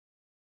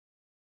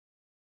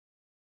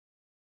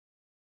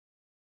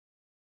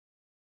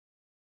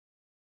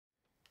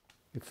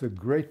It's a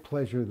great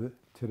pleasure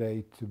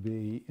today to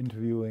be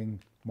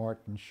interviewing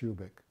Martin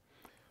Shubik.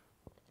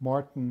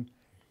 Martin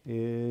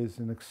is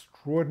an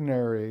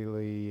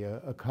extraordinarily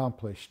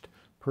accomplished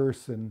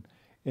person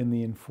in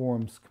the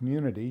informs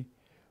community.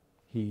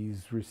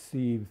 He's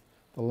received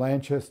the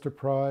Lanchester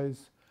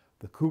Prize,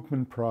 the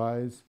Koopman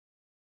Prize.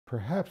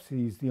 Perhaps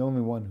he's the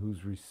only one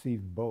who's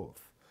received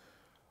both.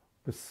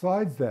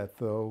 Besides that,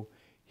 though,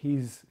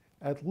 he's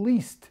at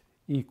least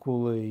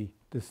equally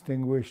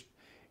distinguished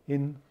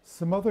in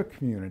some other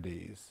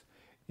communities,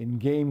 in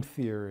game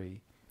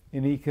theory,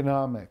 in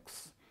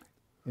economics,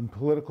 in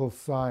political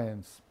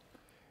science.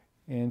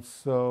 And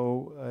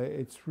so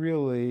it's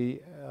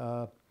really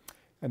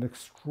an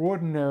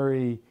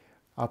extraordinary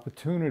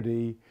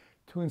opportunity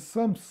to, in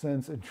some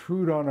sense,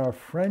 intrude on our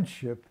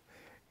friendship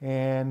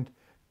and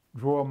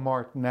draw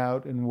Martin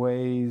out in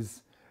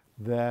ways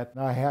that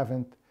I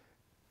haven't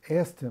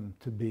asked him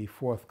to be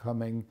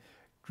forthcoming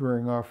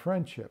during our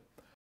friendship.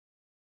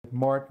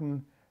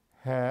 Martin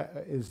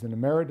is an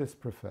emeritus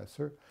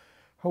professor.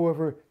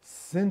 However,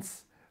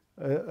 since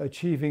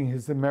achieving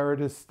his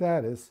emeritus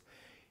status,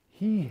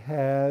 he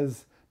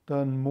has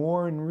done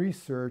more in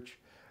research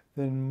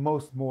than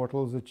most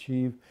mortals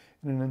achieve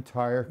in an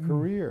entire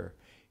career.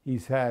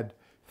 He's had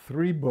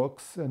 3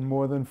 books and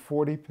more than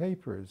 40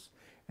 papers,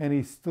 and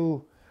he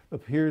still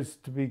appears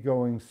to be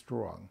going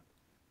strong.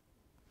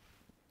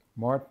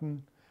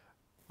 Martin,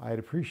 I'd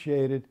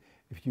appreciate it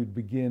if you'd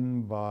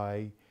begin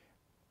by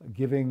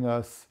giving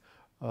us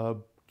a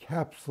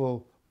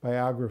capsule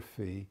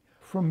biography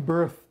from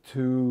birth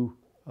to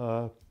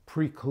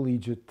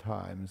pre-collegiate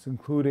times,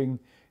 including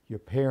your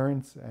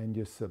parents and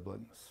your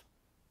siblings.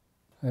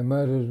 I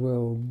might as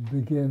well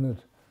begin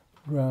at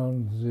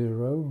ground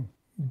zero.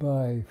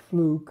 By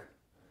fluke,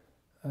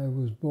 I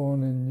was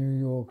born in New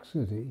York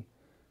City,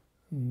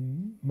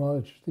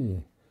 March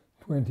the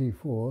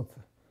 24th,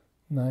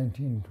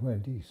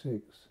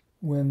 1926.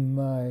 When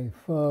my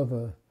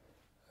father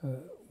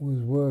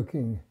was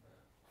working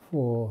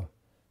for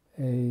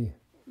a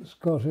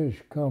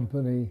Scottish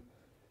company,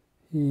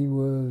 he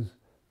was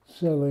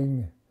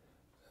selling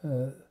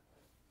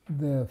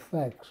their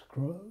flax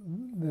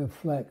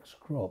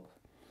crop.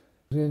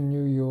 In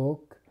New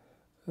York,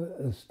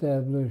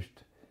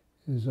 established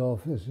his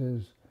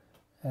offices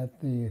at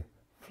the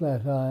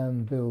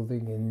Flatiron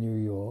Building in New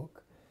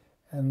York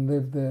and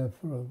lived there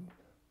for a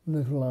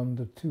little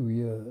under 2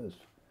 years.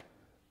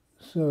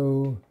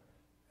 So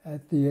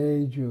at the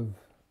age of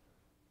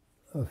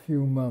a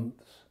few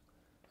months,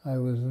 I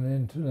was an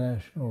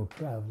international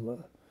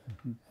traveler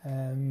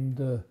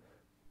and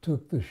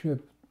took the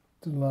ship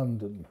to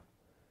London,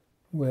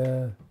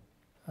 where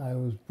I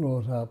was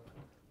brought up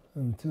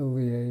until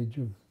the age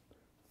of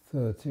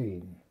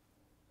 13.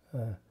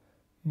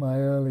 My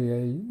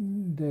early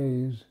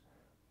days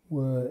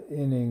were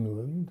in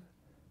England,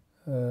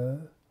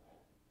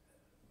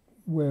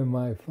 where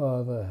my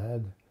father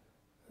had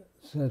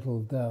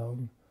settled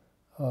down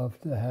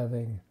after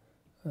having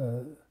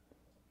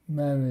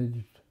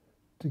managed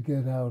to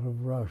get out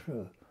of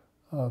Russia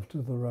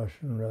after the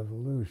Russian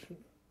Revolution,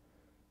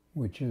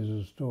 which is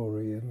a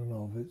story in and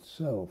of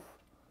itself.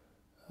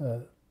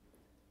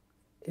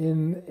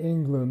 In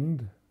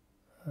England,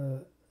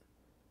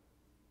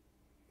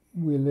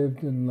 we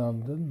lived in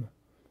London,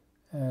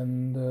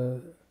 and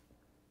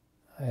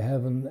I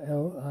had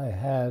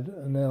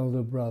an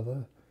elder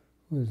brother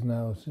who is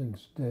now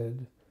since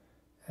dead,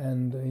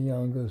 and a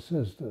younger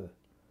sister.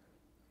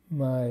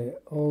 My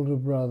older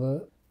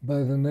brother,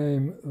 by the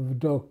name of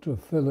Dr.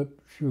 Philip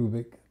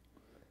Shubik,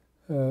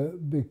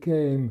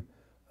 became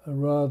a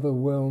rather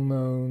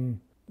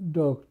well-known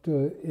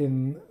doctor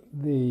in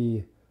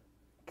the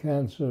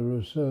cancer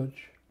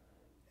research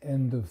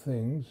end of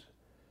things.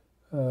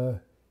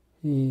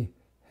 He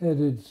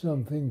headed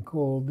something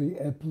called the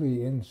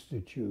Epley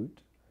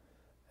Institute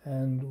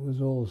and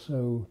was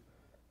also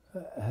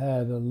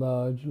had a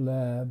large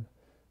lab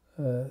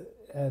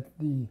at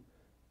the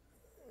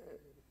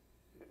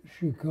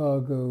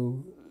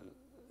Chicago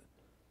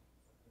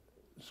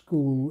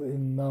school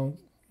in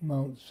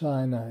Mount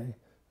Sinai,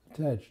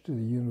 attached to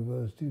the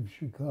University of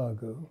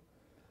Chicago.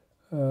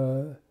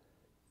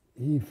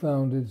 He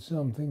founded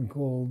something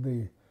called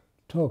the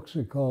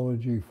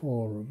Toxicology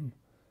Forum,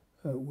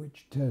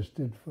 which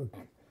tested for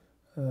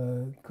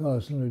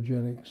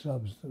carcinogenic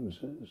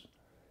substances.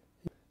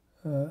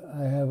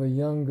 I have a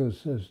younger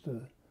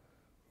sister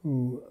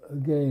who,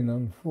 again,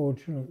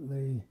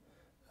 unfortunately,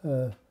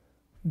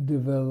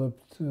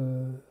 developed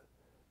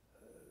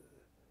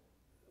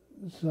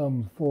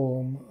some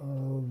form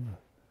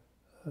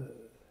of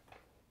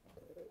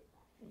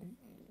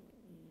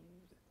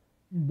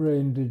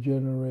brain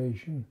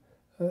degeneration.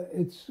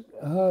 It's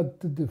hard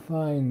to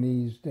define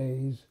these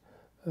days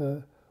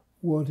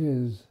what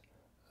is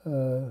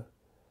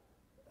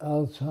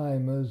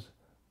Alzheimer's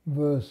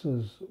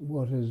versus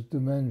what is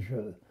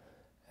dementia,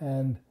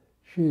 and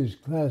she is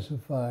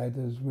classified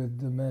as with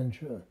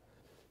dementia.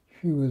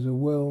 She was a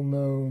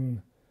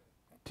well-known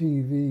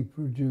TV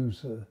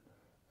producer,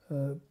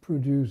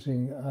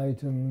 producing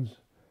items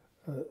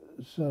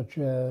such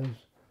as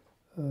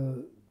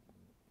the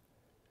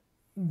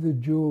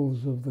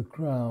jewels of the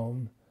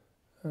crown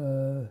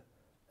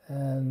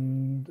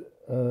and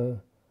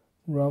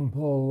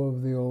Rumpole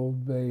of the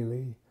Old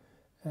Bailey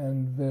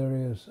and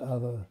various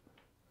other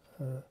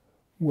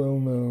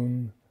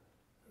well-known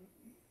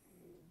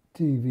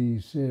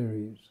TV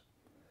series.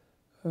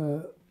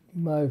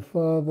 My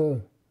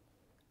father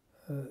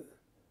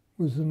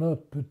was a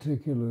not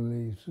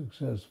particularly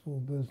successful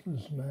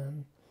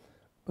businessman,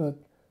 but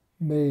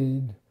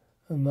made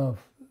enough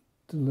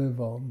to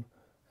live on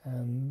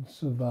and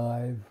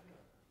survive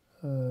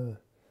the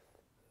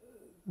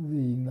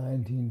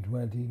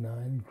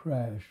 1929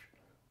 crash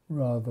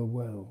rather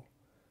well.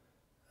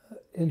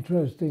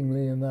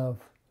 Interestingly enough,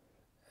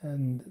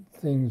 and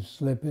things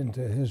slip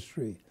into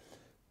history,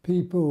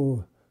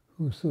 people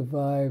who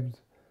survived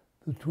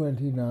the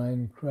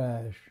 29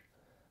 crash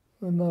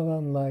were not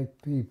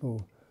unlike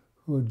people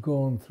who had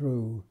gone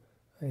through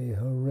a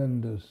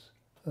horrendous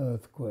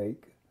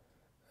earthquake.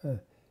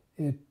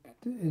 It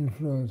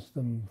influenced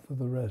them for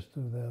the rest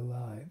of their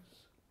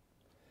lives.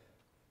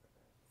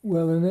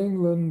 Well, in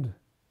England,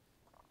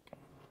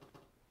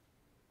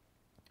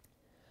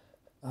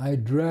 I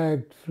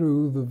dragged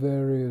through the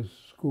various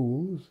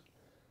schools.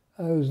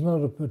 I was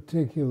not a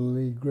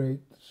particularly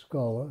great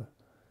scholar,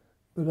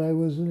 but I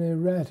was an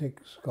erratic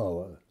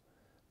scholar.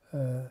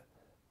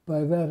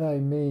 By that I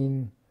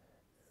mean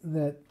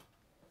that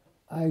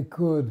I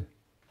could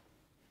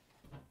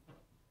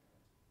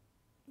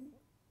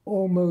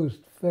almost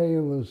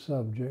fail a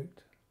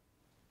subject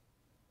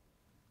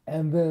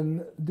and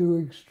then do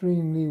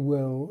extremely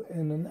well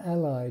in an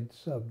allied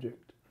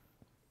subject.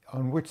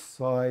 On which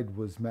side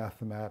was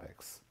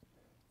mathematics?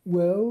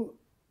 Well,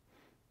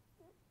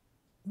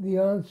 the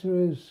answer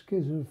is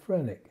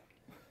schizophrenic,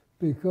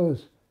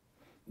 because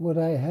what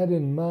I had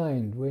in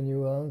mind when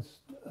you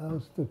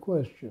asked the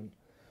question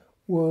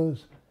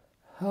was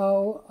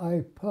how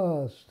I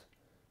passed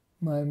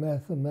my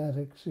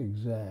mathematics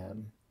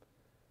exam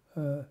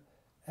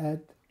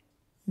at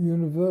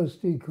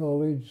University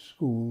College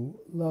School,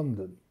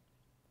 London.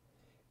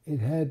 It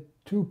had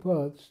two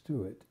parts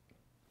to it: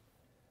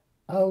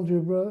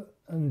 algebra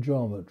and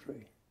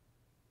geometry.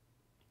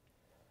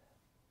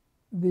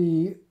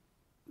 The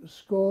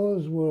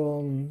scores were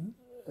on,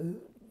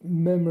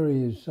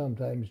 memory is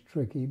sometimes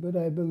tricky, but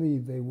I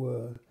believe they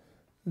were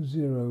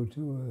 0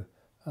 to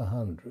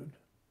 100.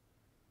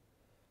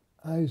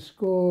 I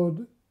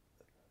scored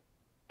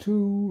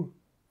 2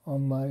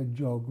 on my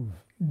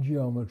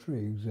geometry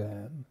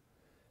exam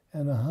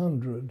and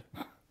 100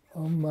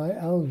 on my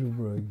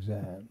algebra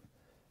exam,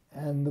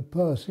 and the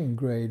passing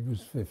grade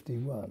was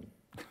 51.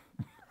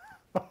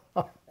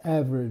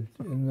 Average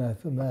in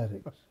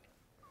mathematics.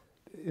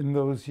 In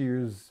those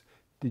years,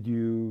 did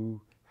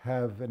you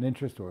have an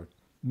interest or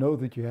know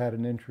that you had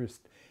an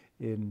interest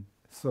in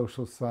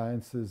social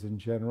sciences in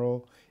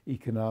general,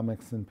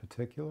 economics in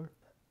particular?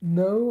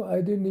 No,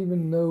 I didn't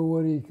even know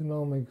what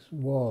economics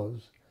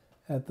was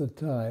at the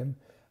time.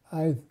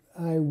 I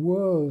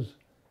was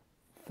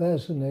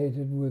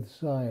fascinated with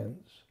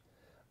science,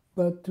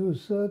 but to a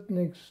certain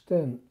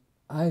extent,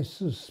 I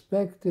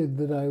suspected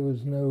that I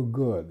was no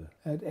good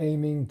at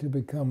aiming to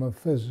become a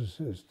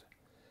physicist,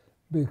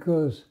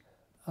 because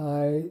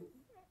I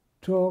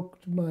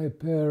talked my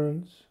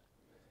parents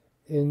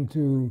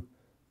into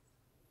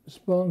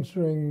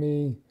sponsoring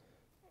me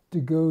to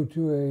go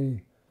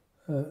to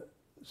a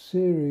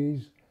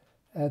series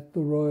at the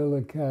Royal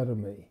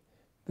Academy.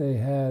 They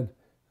had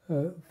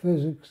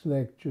physics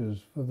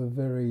lectures for the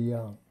very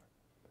young.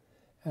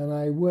 And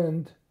I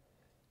went,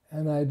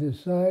 and I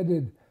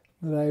decided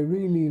that I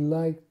really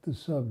liked the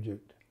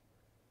subject,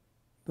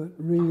 but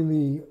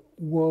really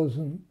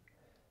wasn't.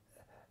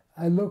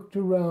 I looked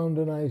around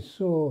and I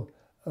saw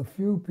a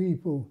few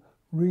people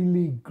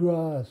really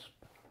grasp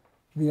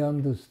the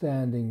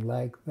understanding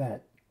like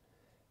that.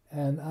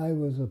 And I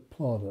was a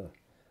plodder.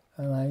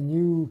 And I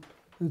knew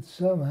that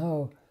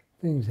somehow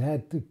things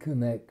had to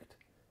connect,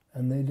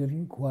 and they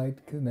didn't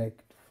quite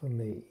connect for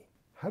me.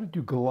 How did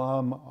you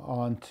glom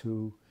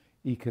onto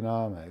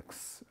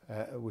economics,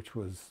 which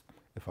was,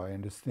 if I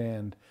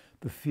understand,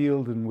 the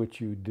field in which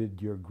you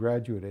did your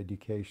graduate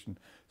education?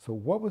 So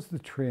what was the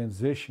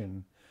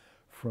transition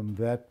from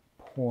that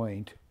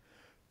point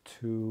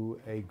to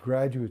a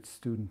graduate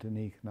student in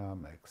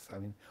economics? I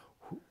mean,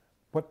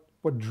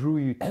 what drew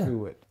you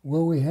to it?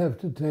 Well, we have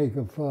to take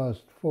a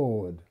fast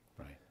forward.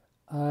 Right.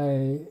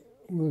 I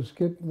will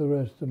skip the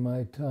rest of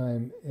my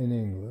time in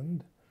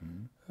England.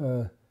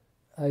 Mm-hmm.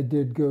 I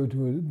did go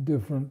to a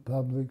different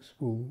public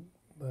school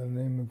by the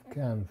name of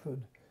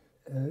Branford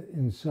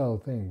in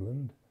South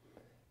England,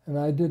 and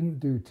I didn't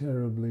do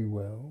terribly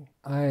well.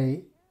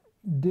 I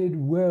did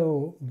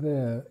well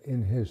there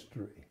in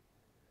history.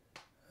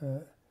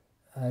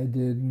 I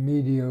did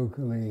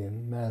mediocrely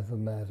in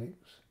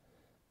mathematics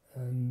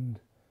and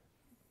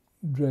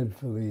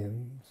dreadfully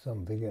in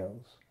something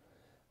else.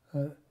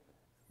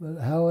 But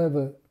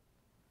however,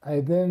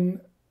 I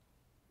then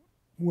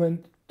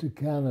went to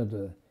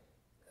Canada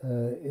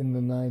in the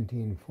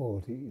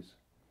 1940s.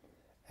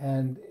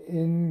 And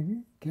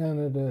in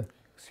Canada...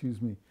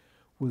 Excuse me,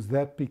 Was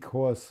that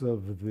because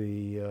of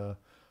the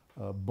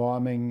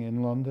bombing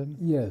in London?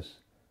 Yes.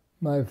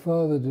 My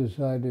father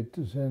decided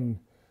to send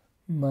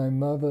my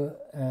mother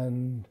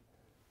and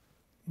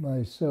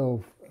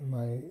myself and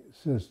my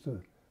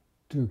sister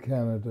to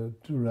Canada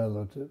to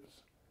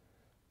relatives.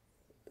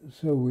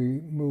 So we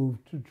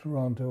moved to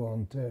Toronto,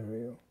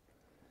 Ontario.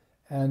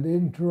 And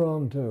in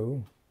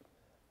Toronto,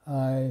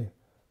 I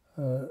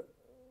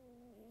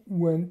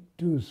went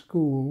to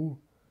school.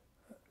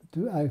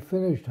 I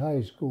finished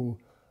high school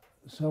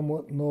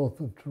somewhat north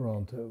of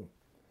Toronto,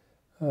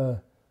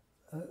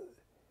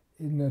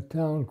 in a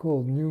town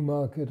called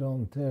Newmarket,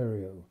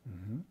 Ontario,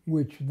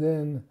 which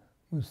then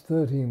was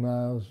 30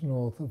 miles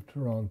north of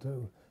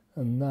Toronto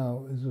and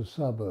now is a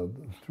suburb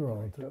of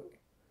Toronto.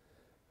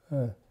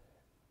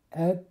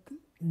 At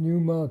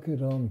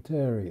Newmarket,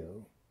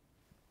 Ontario,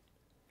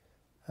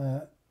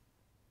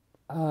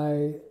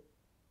 I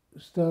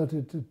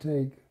started to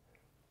take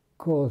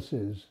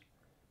courses.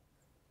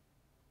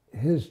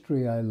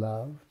 History I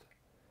loved,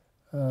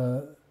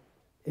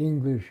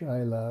 English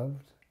I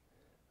loved.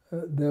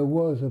 There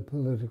was a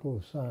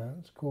political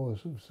science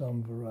course of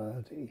some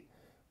variety,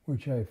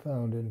 which I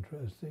found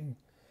interesting.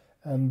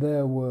 And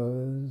there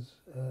was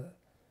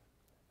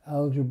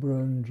algebra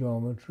and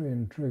geometry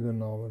and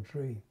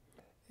trigonometry.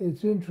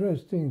 It's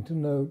interesting to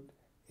note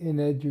in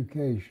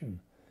education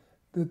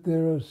that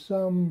there are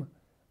some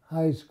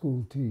high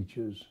school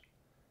teachers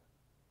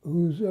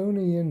whose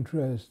only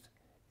interest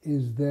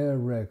is their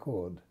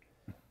record,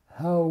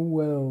 how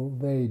well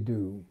they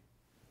do.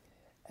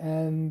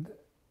 And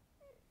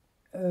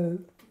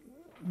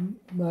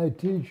my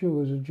teacher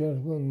was a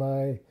gentleman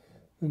by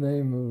the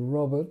name of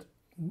Robert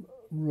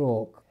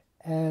Rourke,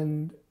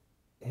 and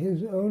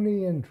his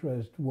only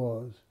interest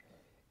was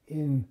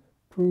in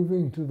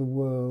proving to the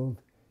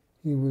world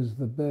he was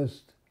the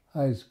best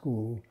high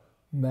school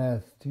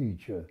math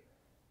teacher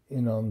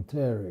in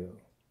Ontario.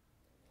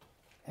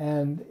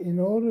 And in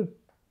order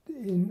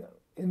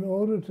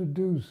to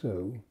do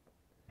so,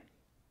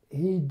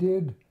 he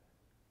did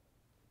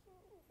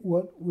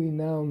what we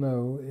now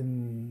know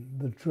in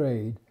the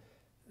trade,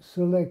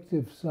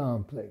 selective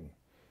sampling.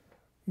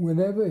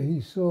 Whenever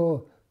he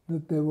saw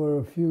that there were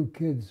a few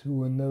kids who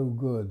were no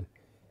good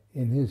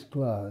in his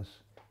class,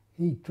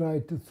 he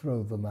tried to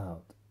throw them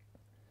out.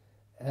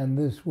 And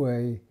this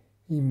way,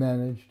 he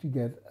managed to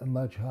get a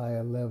much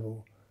higher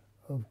level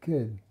of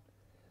kid.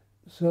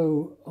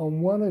 So on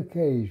one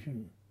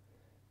occasion,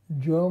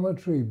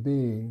 geometry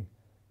being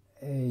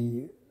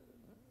a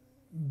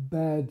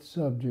bad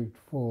subject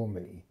for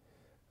me,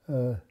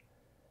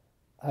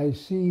 I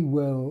see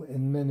well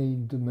in many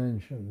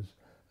dimensions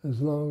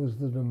as long as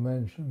the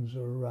dimensions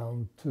are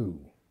around 2.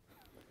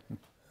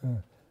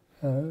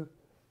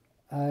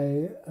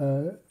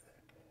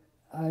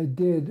 I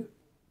did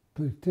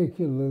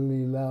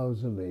particularly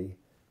lousily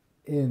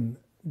in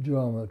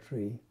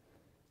geometry,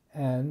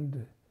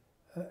 and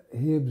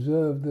he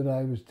observed that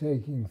I was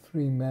taking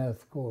 3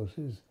 math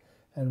courses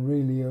and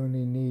really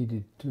only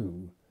needed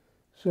 2,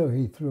 so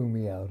he threw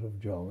me out of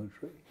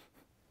geometry.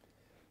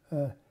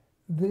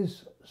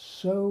 This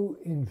so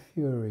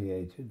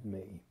infuriated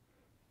me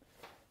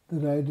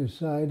that I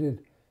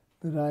decided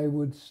that I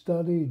would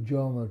study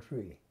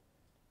geometry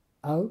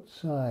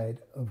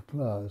outside of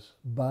class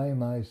by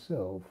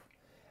myself,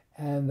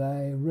 and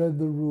I read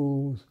the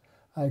rules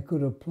I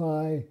could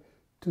apply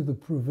to the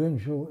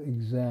provincial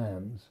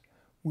exams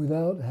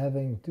without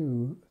having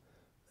to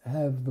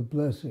have the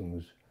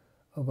blessings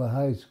of a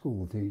high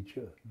school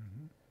teacher.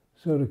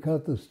 So to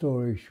cut the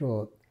story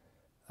short,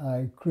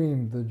 I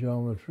creamed the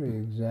geometry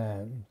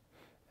exam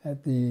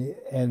at the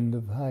end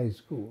of high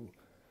school.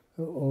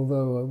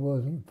 Although I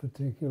wasn't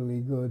particularly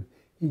good,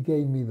 he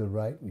gave me the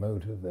right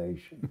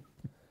motivation.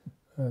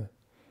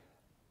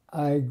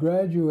 I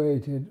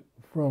graduated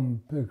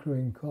from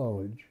Pickering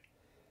College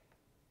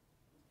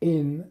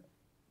in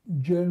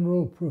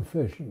general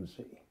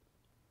proficiency,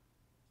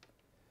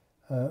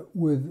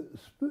 with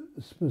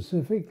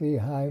specifically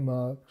high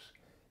marks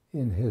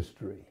in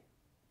history.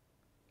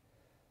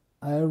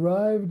 I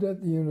arrived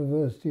at the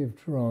University of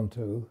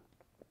Toronto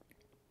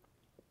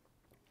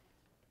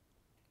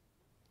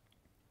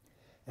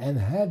and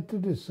had to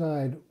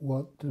decide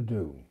what to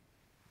do.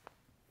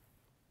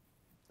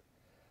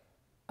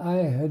 I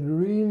had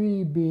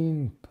really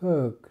been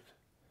perked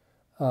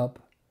up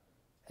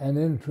and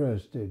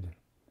interested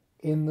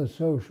in the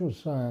social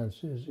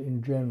sciences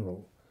in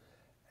general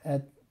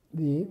at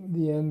the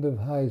end of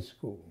high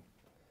school.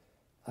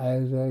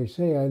 As I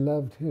say, I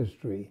loved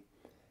history,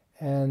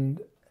 and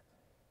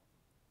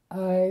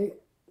I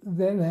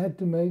then had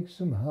to make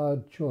some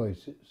hard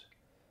choices.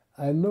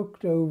 I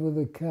looked over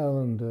the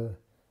calendar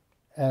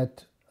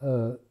at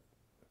the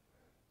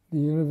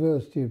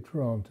University of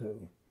Toronto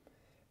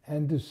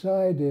and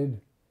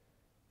decided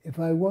if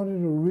I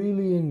wanted to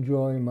really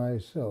enjoy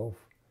myself,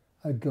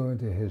 I'd go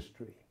into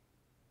history.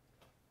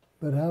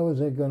 But how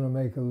was I going to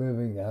make a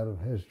living out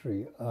of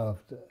history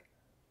after?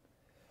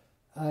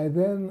 I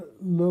then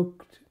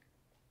looked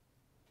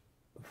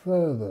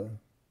further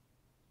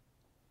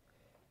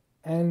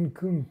and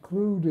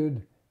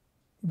concluded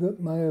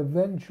that my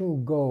eventual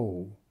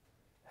goal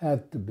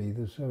had to be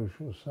the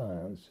social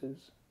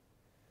sciences.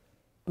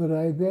 But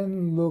I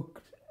then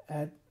looked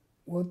at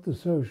what the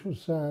social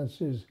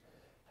sciences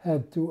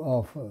had to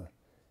offer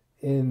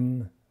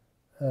in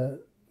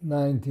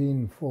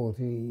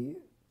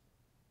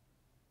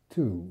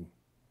 1942.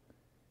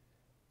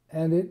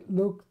 And it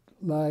looked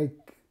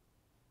like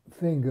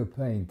finger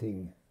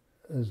painting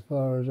as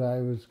far as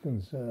I was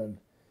concerned.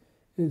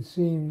 It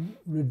seemed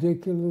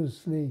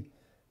ridiculously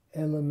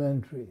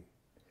elementary.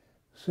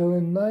 So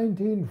in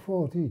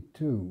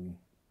 1942,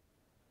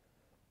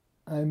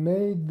 I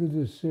made the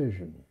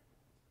decision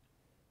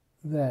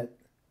that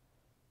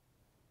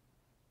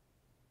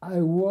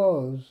I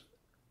was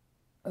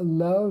a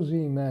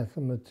lousy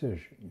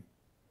mathematician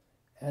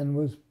and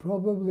was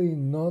probably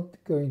not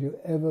going to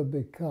ever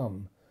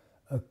become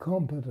a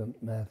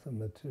competent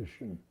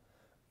mathematician,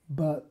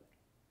 but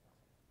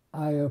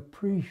I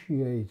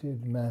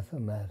appreciated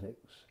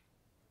mathematics.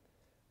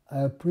 I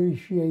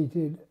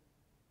appreciated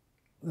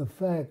the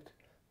fact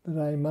that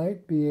I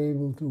might be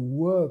able to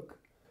work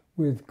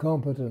with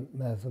competent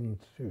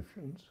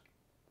mathematicians.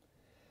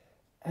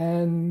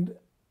 And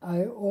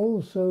I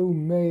also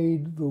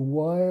made the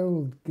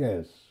wild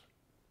guess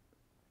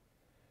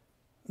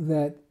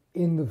that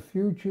in the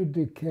future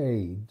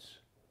decades,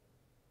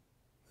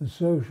 the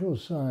social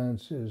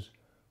sciences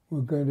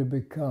were going to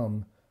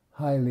become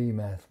highly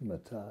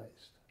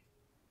mathematized.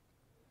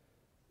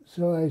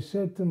 So I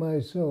said to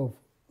myself,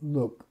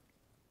 look,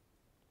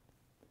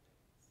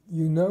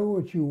 you know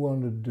what you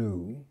want to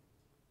do.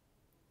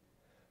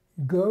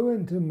 Go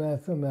into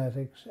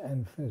mathematics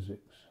and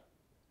physics.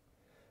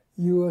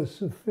 You are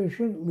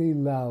sufficiently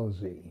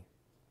lousy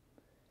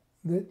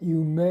that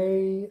you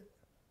may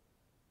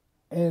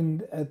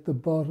end at the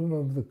bottom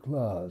of the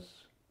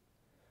class,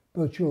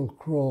 but you'll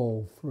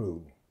crawl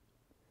through.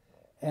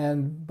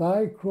 And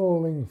by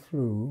crawling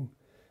through,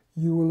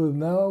 you will have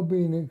now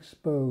been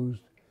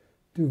exposed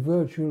to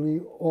virtually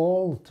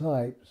all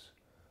types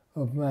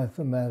of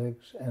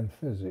mathematics and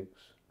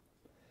physics.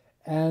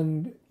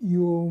 And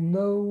you'll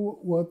know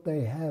what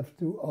they have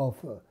to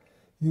offer.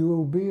 You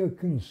will be a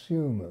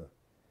consumer.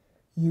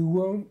 You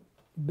won't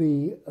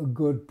be a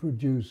good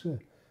producer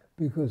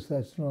because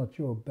that's not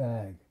your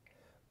bag.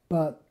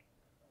 But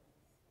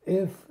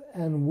if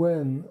and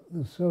when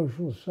the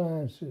social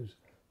sciences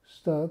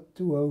start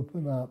to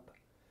open up,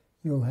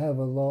 you'll have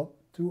a lot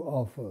to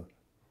offer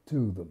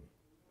to them.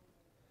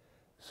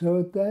 So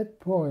at that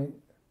point,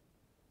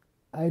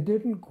 I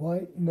didn't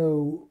quite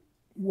know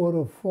what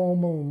a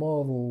formal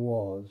model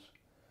was,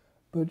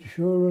 but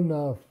sure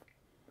enough,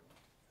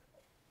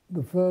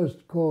 the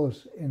first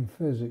course in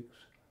physics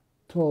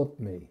taught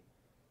me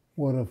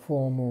what a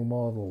formal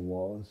model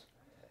was,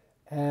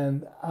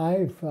 and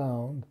I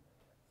found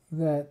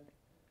that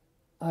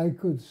I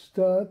could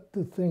start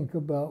to think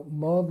about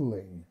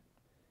modeling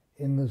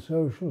in the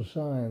social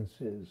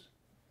sciences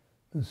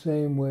the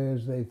same way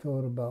as they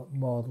thought about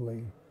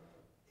modeling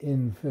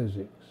in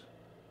physics.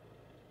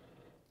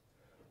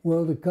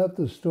 Well, to cut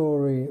the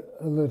story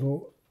a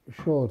little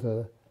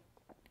shorter,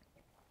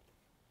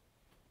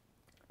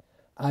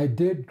 I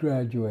did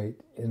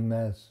graduate in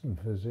maths and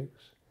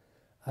physics.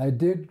 I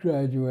did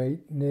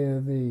graduate near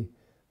the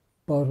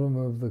bottom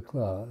of the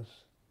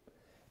class,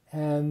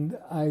 and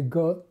I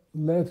got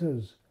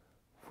letters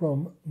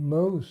from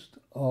most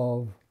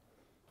of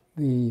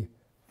the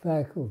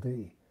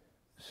faculty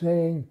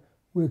saying,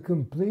 we're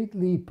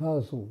completely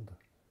puzzled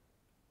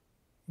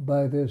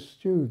by this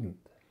student.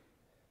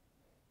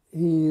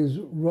 He is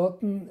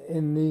rotten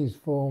in these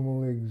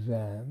formal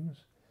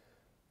exams,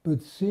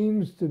 but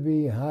seems to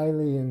be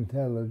highly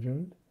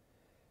intelligent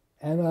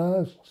and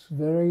asks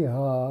very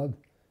hard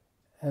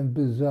and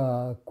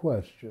bizarre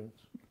questions.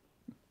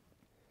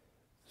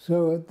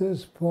 So at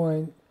this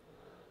point,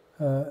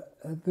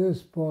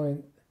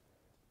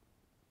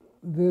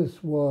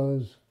 this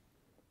was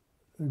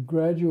the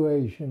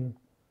graduation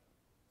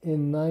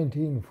in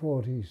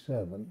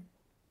 1947.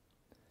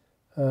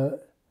 The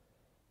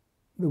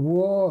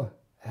war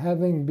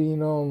having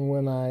been on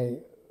when I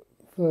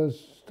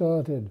first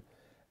started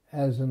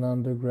as an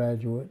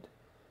undergraduate,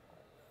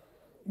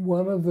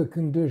 one of the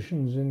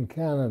conditions in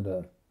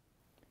Canada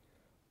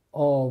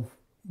of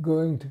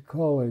going to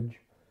college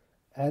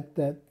at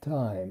that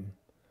time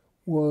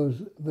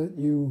was that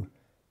you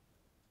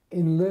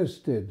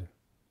enlisted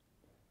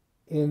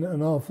in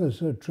an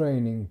officer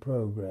training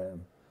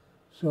program.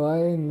 So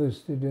I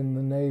enlisted in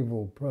the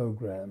naval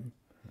program,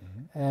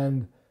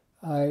 and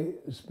I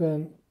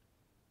spent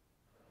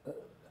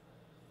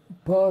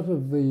part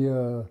of the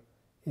year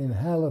in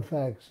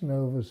Halifax,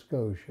 Nova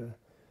Scotia,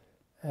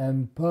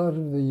 and part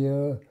of the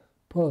year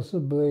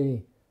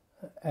possibly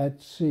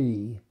at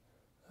sea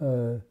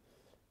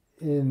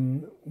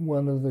in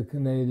one of the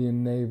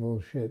Canadian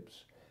naval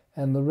ships,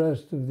 and the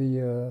rest of the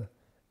year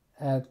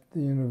at the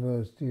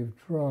University of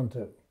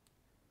Toronto.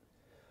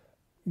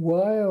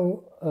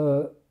 While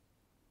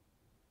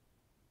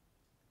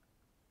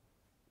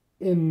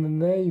in the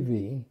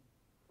Navy,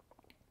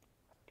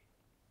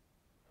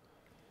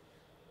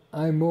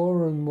 I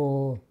more and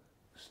more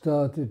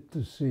started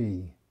to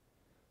see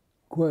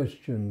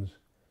questions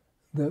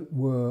that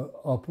were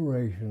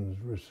operations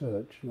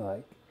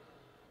research-like.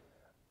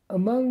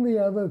 Among the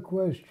other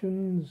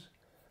questions,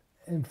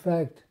 in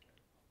fact,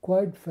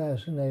 quite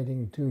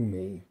fascinating to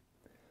me,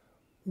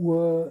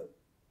 were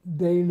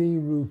daily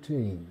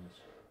routines.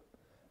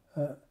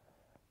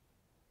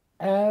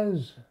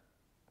 As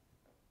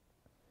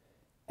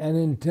an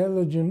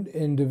intelligent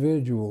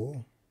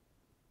individual,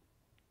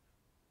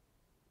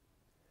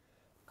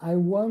 I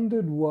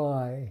wondered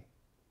why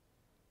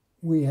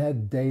we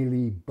had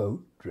daily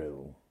boat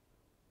drill.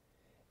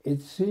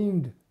 It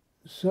seemed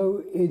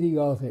so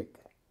idiotic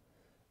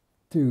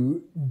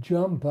to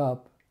jump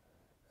up,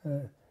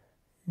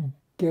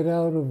 get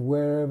out of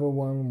wherever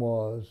one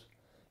was,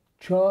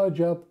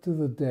 charge up to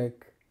the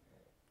deck,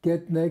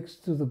 get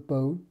next to the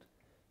boat,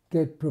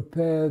 get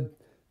prepared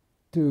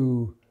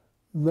to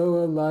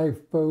lower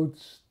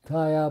lifeboats,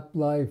 tie up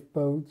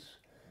lifeboats,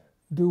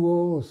 do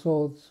all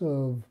sorts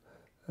of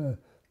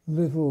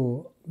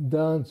little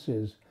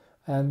dances.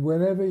 And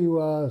whenever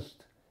you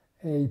asked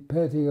a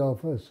petty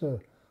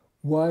officer,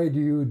 why do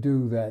you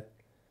do that?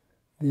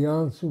 The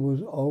answer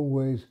was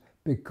always,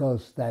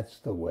 because that's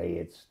the way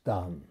it's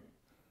done.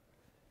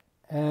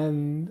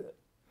 And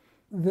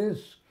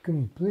this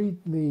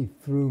completely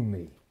threw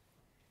me.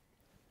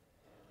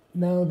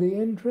 Now, the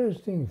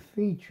interesting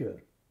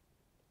feature,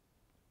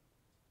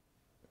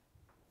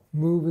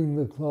 moving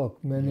the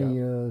clock many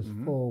years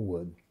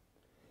forward,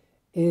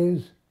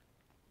 is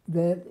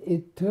that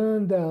it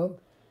turned out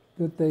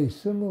that they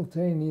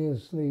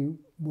simultaneously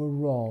were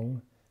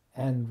wrong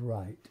and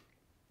right.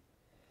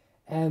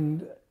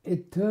 And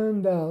it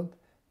turned out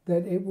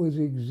that it was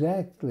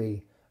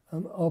exactly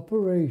an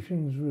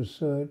operations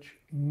research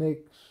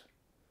mix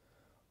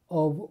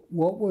of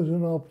what was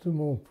an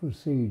optimal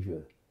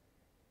procedure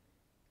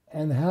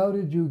and how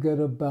did you get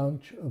a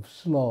bunch of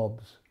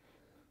slobs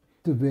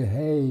to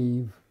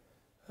behave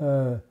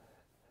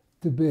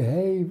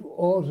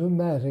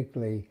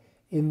automatically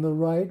in the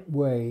right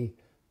way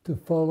to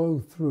follow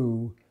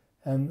through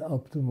an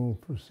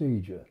optimal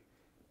procedure.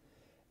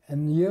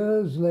 And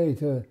years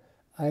later,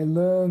 I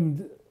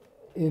learned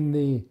in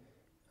the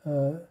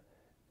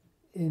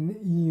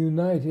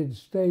United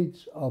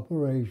States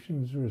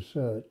operations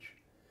research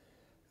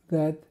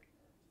that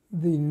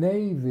the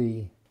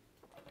Navy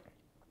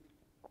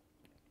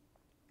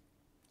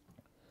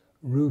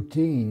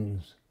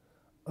routines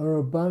are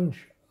a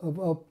bunch of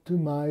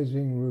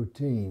optimizing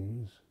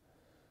routines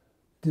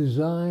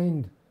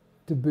designed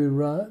to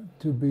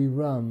be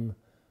run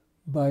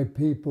by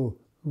people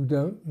who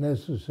don't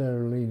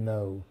necessarily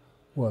know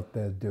what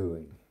they're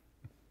doing.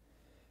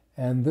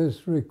 And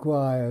this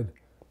required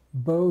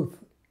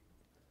both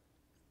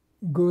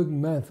good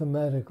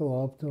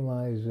mathematical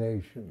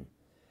optimization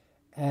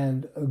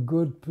and a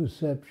good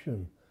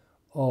perception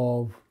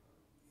of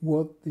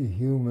what the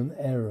human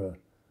error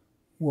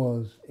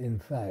was in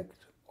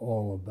fact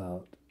all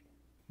about.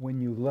 When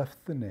you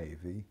left the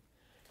Navy,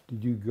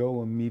 did you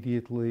go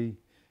immediately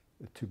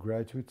to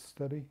graduate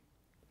study?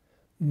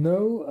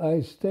 No,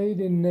 I stayed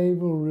in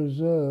Naval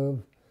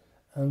Reserve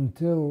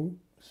until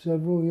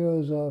several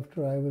years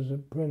after I was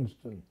at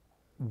Princeton.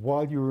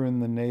 While you were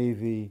in the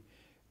Navy,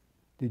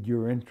 did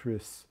your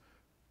interests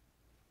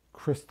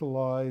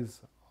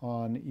crystallize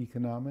on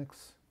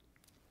economics?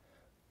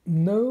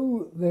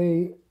 No,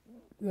 they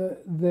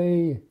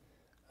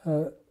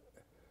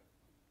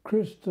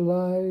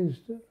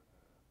crystallized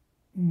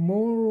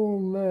more or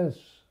less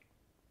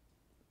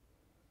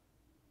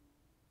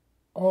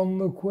on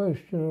the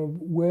question of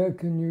where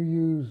can you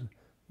use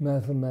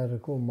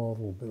mathematical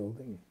model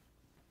building.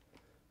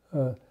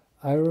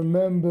 I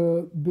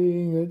remember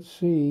being at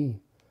sea,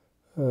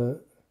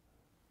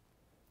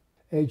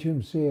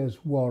 HMCS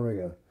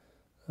Warrior,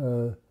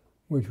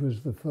 which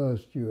was the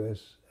first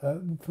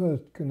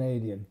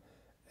Canadian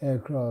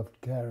aircraft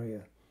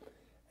carrier.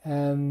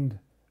 And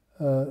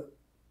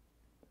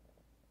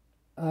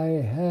I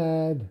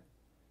had,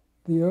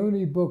 the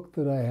only book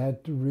that I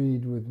had to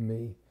read with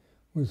me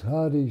was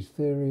Hardy's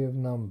Theory of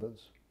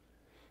Numbers,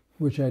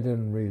 which I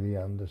didn't really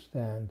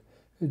understand.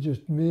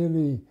 It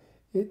merely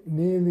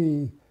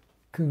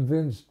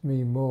convinced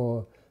me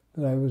more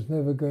that I was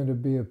never going to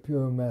be a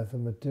pure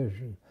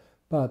mathematician,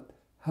 but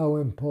how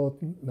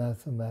important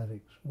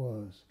mathematics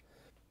was.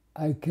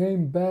 I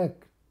came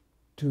back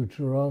to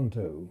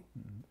Toronto,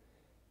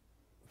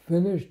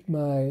 finished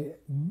my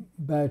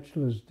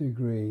bachelor's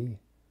degree,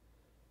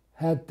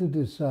 had to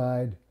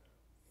decide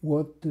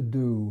what to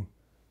do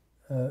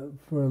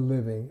for a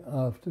living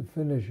after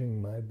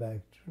finishing my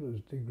bachelor's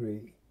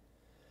degree.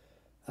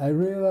 I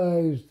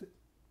realized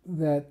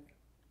that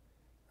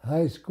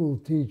high school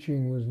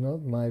teaching was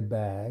not my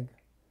bag,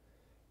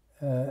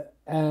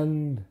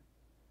 and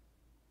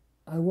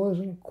I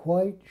wasn't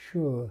quite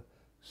sure.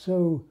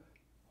 So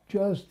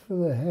just for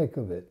the heck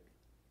of it,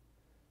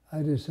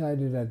 I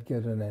decided I'd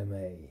get an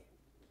MA.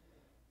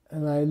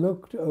 And I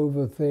looked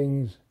over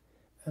things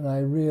and I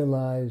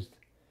realized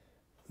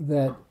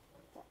that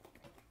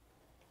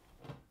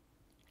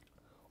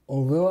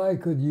although I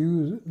could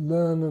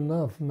learn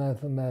enough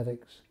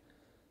mathematics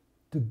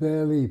to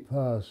barely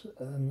pass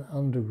an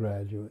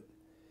undergraduate,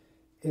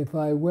 if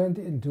I went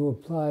into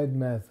applied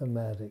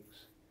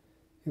mathematics,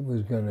 it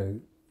was going to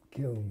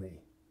kill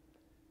me.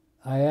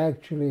 I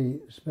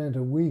actually spent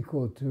a week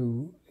or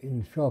two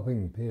in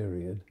shopping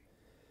period,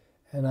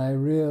 and I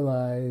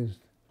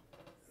realized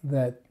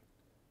that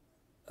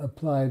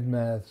applied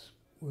maths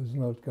was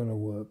not going to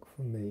work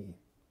for me.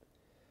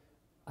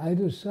 I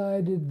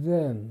decided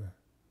then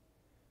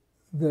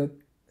that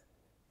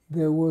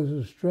there was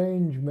a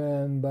strange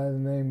man by the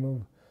name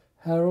of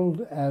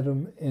Harold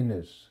Adam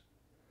Innes,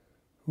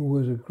 who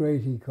was a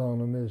great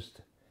economist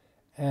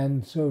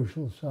and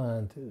social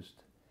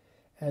scientist.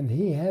 And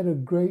he had a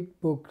great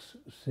books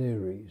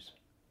series.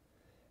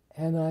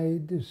 And I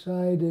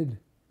decided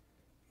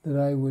that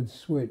I would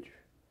switch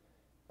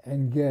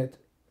and get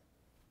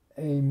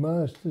a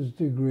master's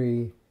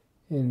degree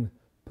in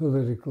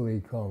political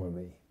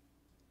economy,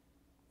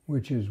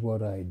 which is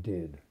what I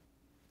did.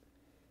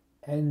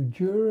 And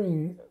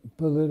during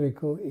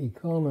political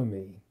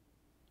economy,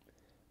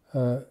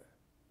 I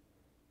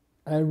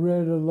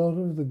read a lot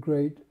of the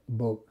great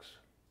books.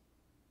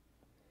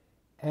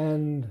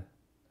 And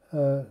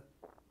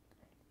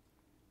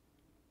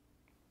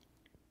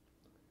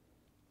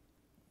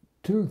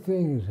two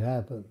things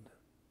happened.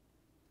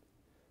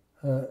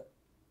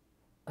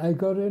 I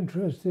got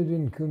interested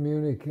in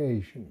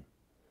communication,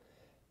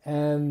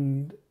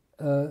 and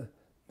there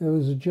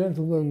was a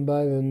gentleman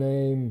by the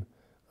name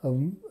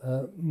of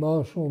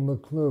Marshall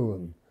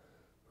McLuhan,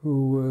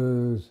 who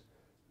was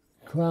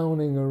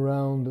clowning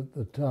around at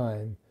the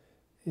time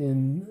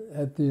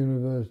at the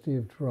University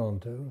of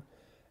Toronto,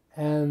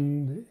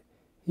 and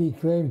he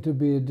claimed to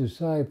be a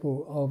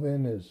disciple of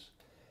Innes,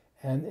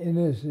 and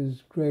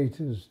Innes's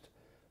greatest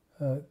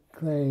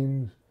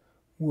claims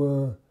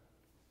were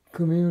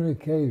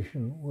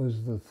communication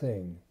was the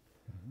thing.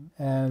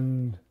 Mm-hmm.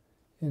 And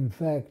in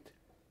fact,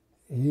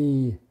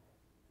 he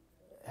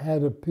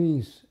had a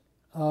piece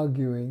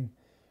arguing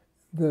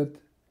that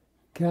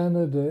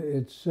Canada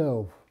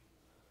itself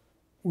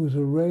was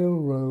a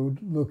railroad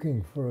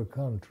looking for a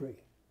country.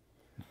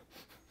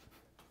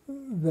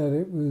 That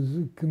it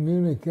was,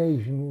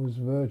 communication was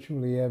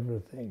virtually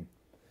everything.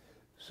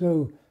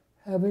 So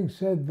having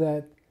said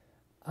that,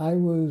 I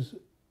was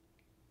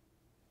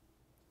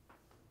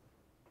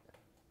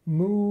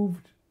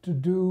moved to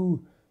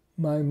do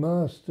my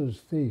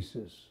master's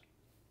thesis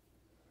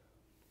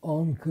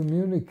on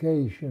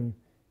communication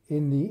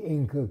in the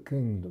Inca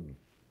Kingdom.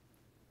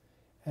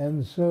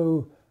 And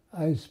so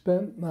I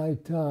spent my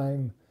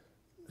time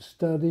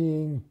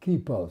studying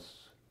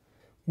quipos,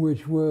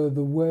 which were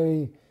the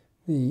way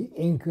the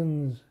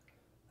Incans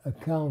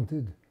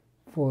accounted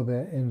for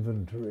their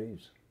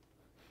inventories.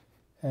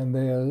 And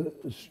they are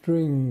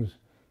strings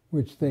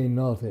which they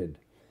knotted.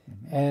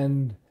 Mm-hmm.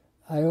 And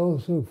I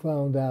also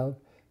found out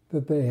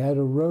that they had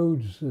a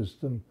road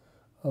system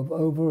of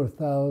over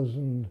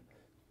 1,000,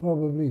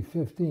 probably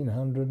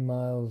 1,500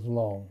 miles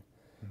long,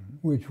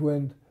 mm-hmm. which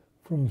went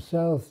from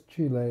South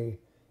Chile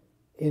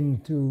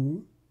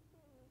into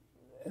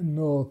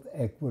North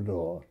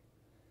Ecuador.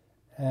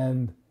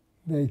 And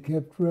they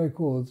kept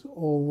records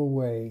all the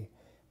way,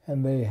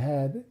 and they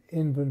had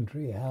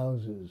inventory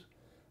houses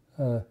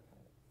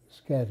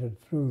scattered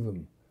through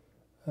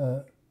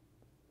them.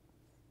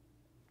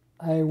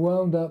 I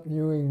wound up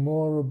knowing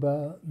more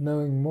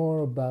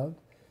about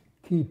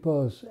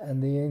quipos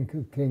and the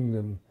Inca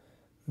Kingdom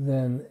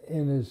than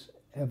Innes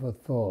ever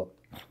thought.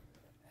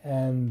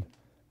 And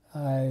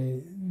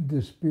I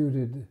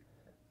disputed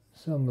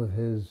some of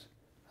his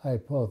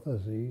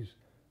hypotheses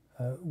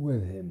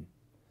with him.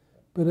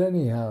 But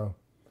anyhow,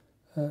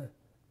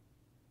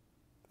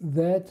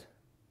 that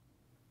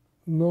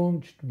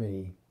launched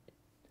me.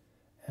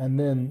 And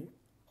then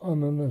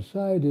on an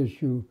aside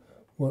issue,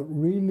 what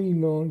really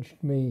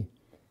launched me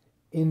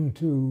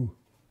into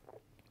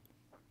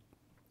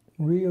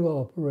real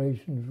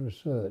operations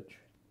research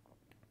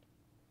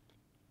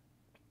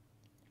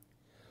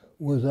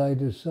was I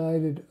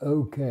decided,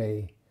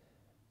 okay,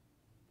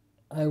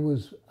 I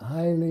was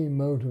highly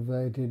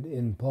motivated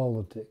in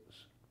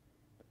politics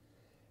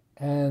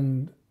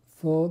and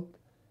thought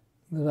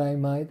that I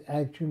might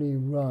actually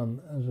run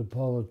as a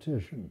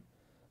politician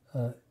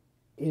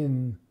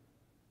in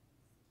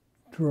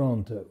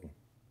Toronto.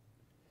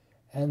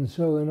 And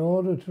so in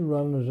order to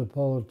run as a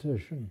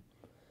politician,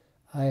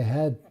 I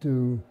had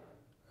to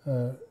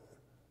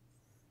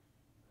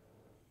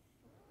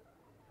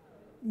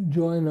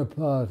join a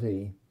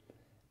party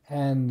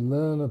and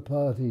learn a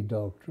party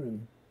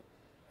doctrine.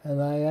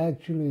 And I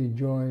actually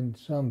joined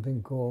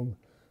something called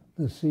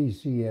the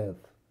CCF,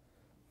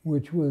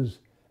 which was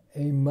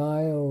a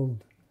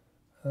mild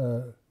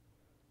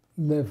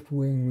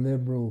left-wing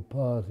liberal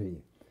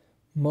party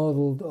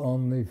modeled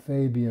on the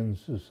Fabian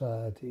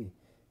Society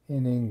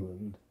in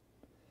England.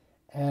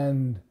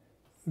 And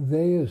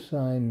they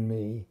assigned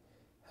me,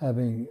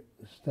 having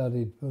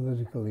studied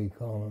political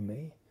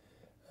economy,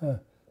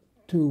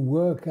 to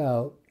work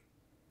out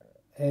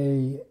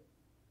an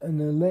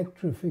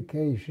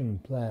electrification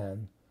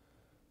plan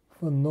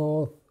for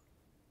North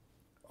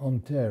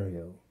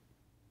Ontario.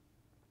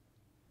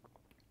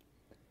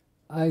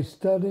 I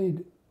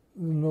studied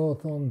the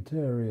North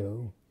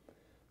Ontario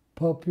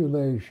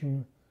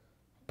population,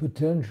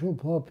 potential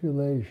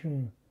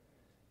population,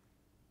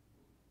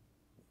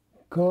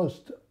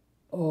 cost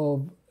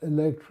of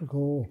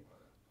electrical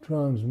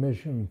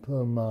transmission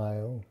per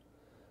mile,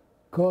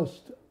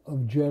 cost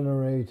of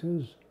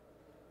generators,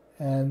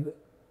 and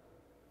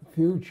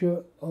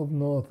future of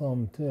North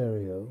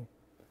Ontario.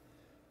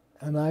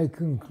 And I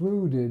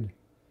concluded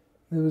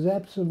there was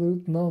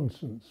absolute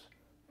nonsense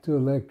to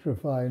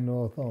electrify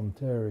North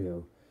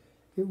Ontario.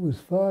 It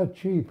was far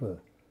cheaper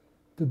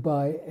to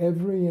buy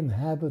every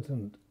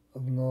inhabitant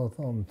of North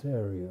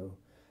Ontario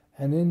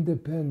an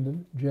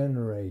independent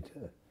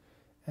generator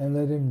and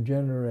let him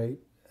generate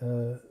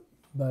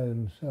by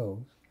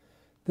themselves.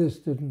 This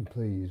didn't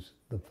please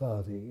the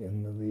party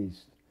in the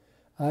least.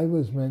 I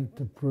was meant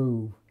to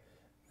prove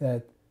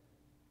that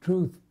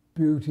truth,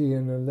 beauty,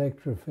 and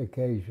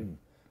electrification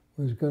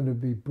was going to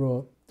be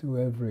brought to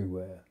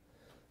everywhere.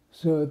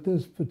 So at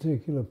this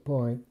particular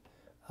point,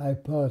 I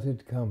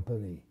parted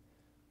company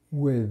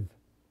with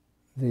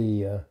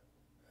the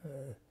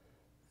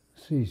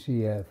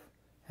CCF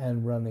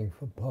and running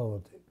for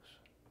politics.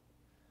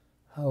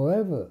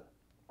 However,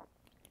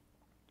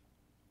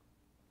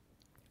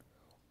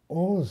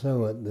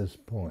 also at this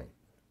point,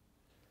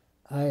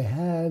 I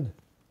had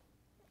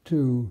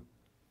to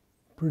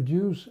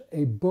produce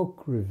a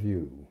book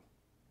review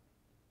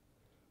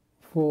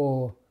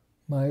for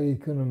my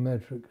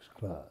econometrics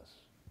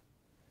class.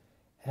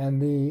 And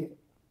the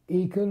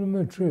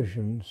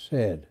econometrician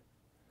said,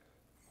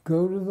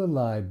 go to the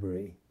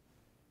library,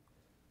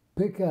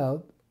 pick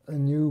out a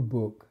new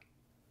book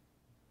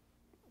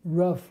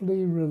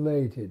roughly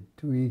related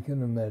to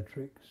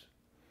econometrics,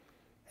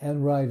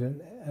 and write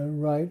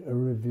a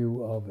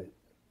review of it.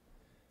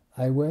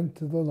 I went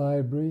to the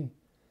library,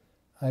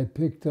 I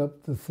picked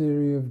up The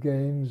Theory of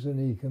Games and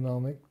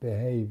Economic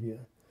Behavior.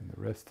 And the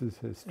rest is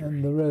history.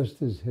 And the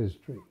rest is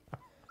history.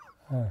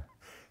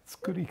 It's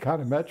good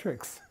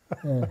econometrics.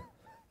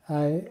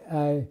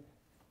 I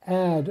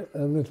add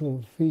a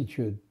little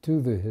feature to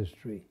the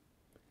history.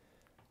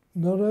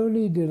 Not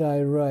only did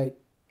I write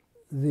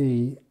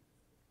the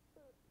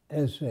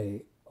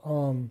essay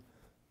on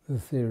the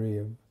theory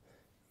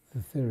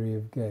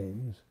of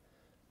games,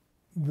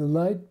 the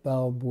light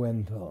bulb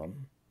went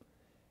on,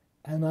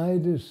 and I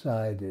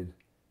decided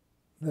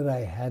that I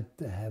had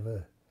to have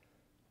a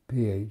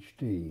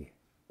PhD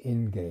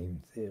in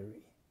game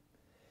theory.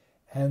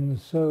 And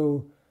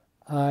so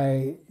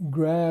I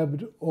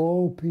grabbed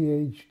all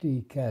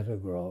PhD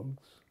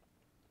catalogs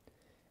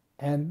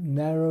and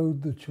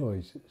narrowed the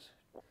choices.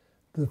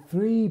 The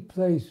three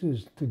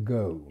places to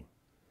go,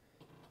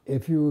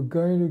 if you were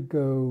going to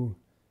go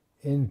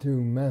into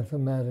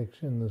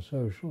mathematics and the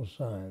social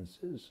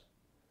sciences,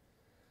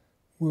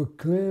 were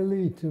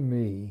clearly to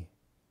me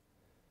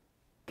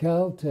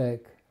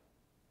Caltech,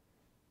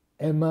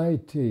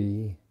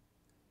 MIT,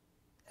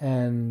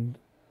 and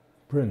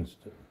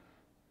Princeton.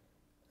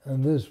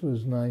 And this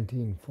was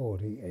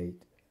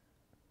 1948.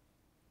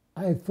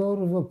 I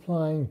thought of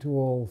applying to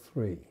all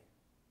three.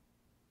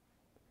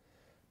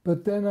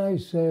 But then I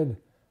said,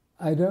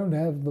 I don't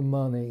have the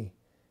money,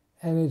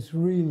 and it's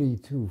really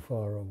too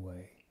far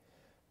away.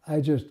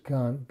 I just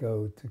can't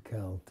go to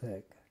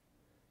Caltech.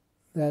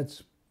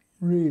 That's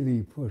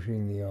really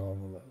pushing the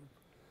envelope.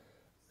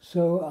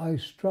 So I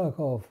struck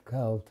off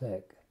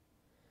Caltech.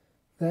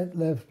 That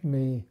left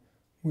me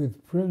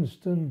with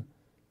Princeton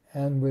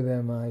and with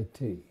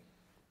MIT.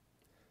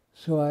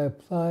 So I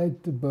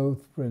applied to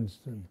both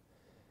Princeton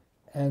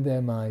and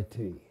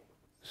MIT.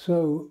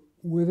 So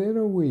within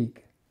a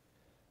week,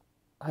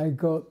 I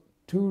got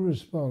two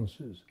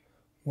responses,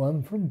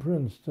 one from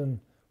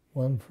Princeton,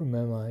 one from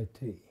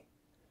MIT.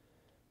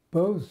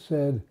 Both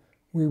said,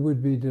 we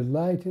would be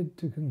delighted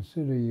to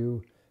consider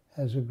you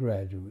as a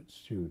graduate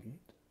student.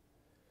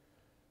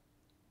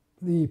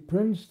 The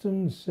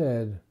Princeton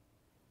said,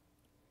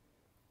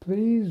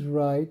 please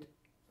write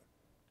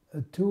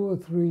a 2 or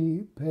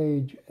 3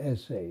 page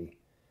essay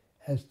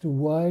as to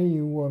why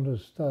you want to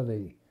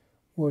study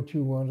what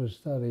you want to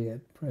study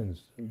at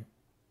Princeton.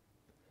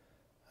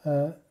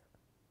 And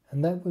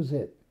that was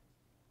it.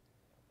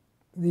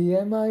 The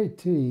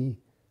MIT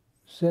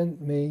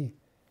sent me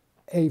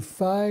a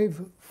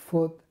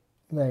 5-foot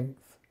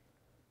length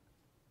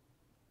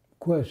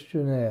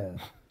questionnaire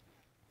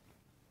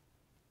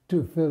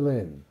to fill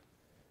in,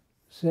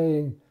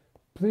 saying,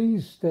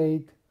 please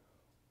state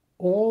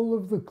all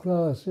of the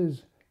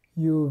classes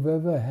you have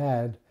ever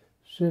had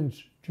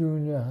since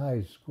junior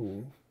high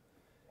school,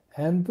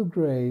 and the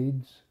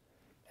grades,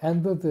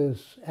 and the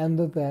this, and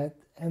the that,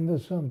 and the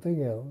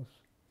something else.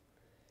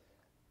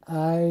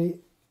 I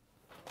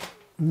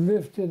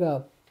lifted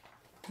up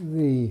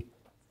the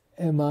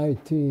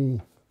MIT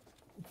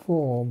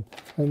form,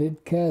 and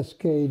it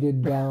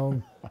cascaded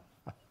down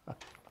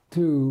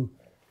to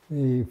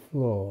the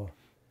floor.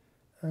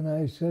 And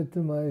I said to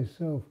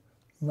myself,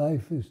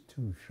 life is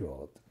too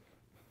short.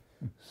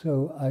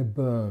 So I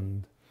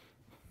burned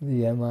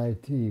the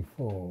MIT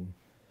form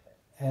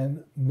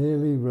and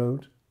merely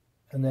wrote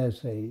an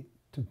essay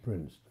to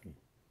Princeton.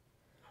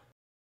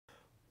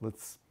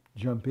 Let's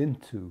jump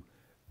into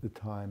the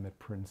time at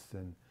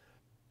Princeton,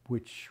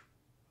 which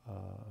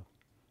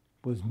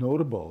was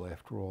notable,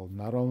 after all,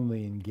 not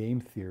only in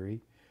game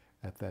theory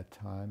at that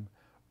time,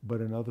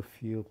 but in other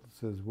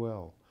fields as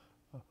well.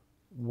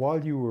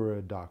 While you were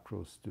a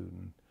doctoral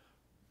student,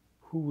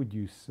 who would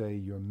you say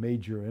your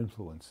major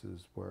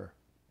influences were?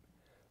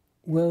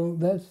 Well,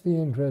 that's the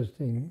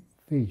interesting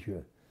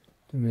feature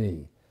to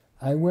me.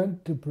 I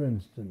went to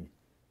Princeton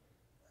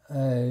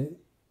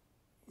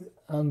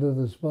under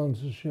the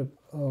sponsorship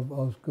of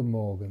Oscar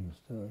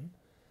Morgenstern.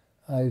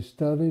 I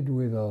studied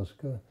with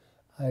Oscar.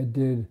 I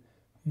did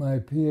my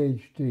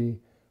PhD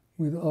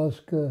with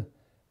Oscar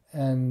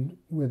and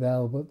with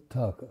Albert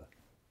Tucker.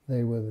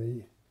 They were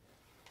the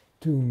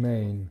two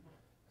main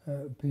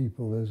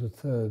people. There's a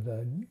third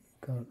I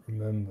can't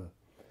remember.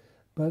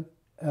 But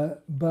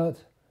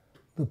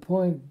the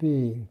point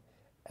being,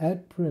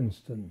 at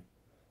Princeton,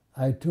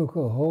 I took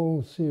a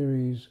whole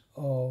series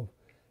of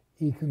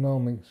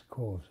economics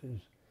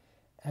courses,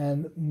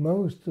 and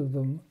most of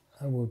them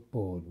I was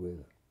bored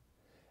with.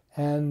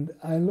 And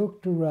I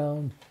looked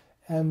around,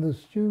 and the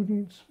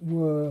students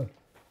were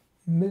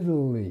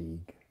middle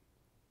league.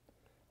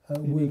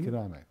 In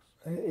economics?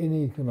 In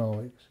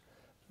economics.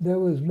 There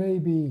was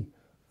maybe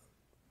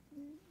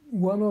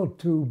one or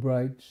two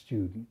bright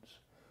students.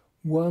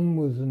 One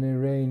was an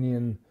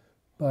Iranian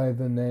by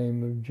the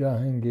name of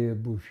Jahangir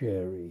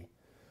Bushiri,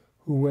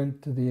 who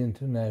went to the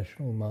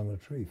International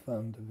Monetary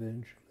Fund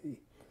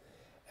eventually.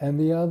 And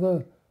the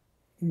other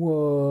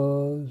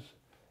was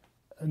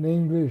an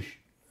English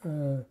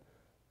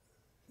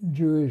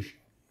Jewish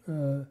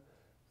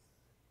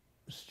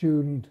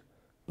student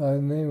by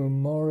the name of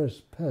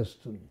Morris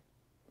Peston,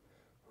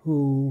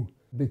 who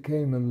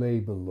became a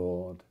Labour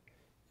Lord.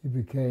 He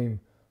became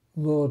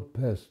Lord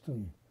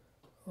Peston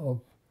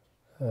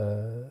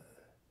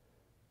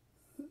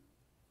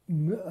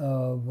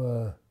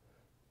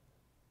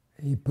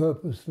he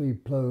purposely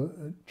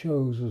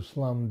chose a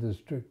slum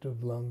district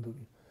of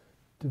London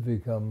to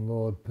become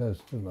Lord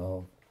Peston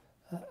of.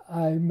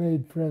 I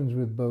made friends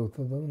with both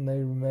of them, and they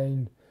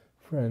remained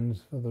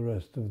friends for the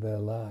rest of their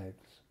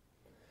lives.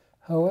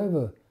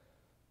 However,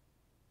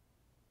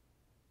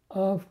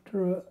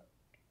 after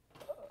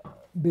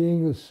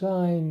being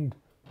assigned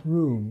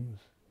rooms,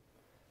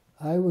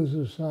 I was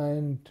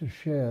assigned to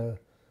share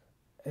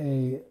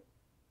a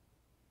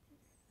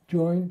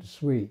joint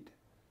suite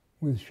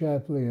with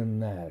Shapley and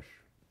Nash.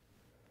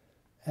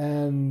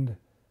 And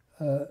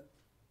I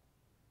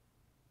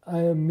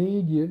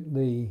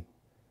immediately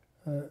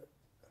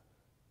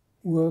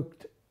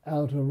worked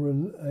out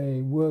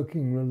a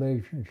working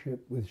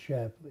relationship with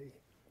Shapley,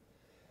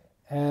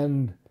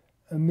 and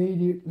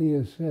immediately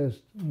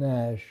assessed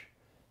Nash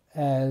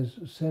as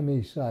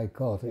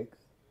semi-psychotic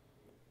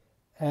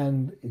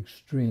and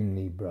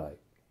extremely bright.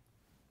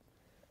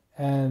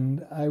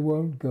 And I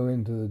won't go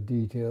into the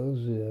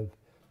details, I've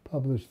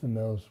published them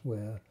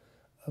elsewhere,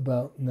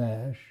 about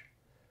Nash,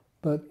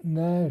 but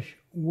Nash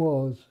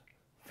was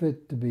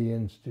fit to be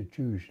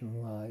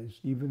institutionalized.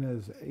 Even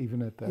at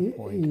that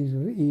point?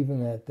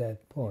 Even at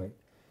that point.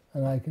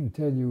 And I can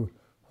tell you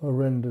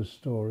horrendous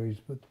stories,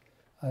 but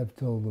I've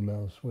told them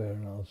elsewhere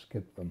and I'll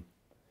skip them.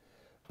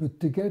 But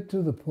to get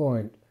to the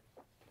point,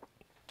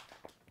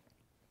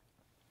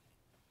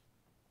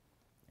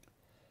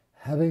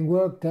 having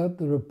worked out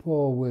the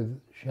rapport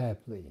with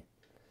Shapley,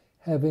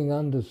 having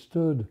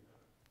understood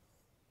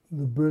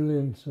the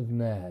brilliance of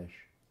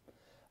Nash,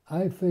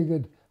 I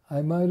figured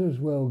I might as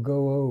well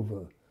go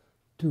over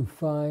to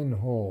Fine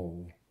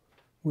Hall,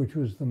 which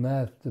was the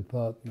math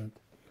department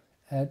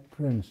at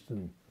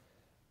Princeton,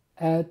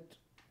 at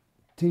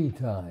tea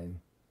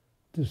time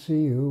to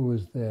see who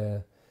was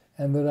there,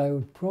 and that I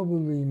would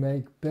probably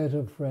make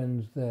better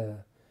friends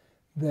there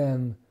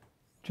than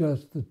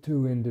just the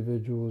two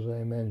individuals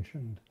I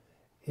mentioned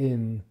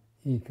in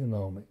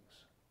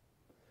economics.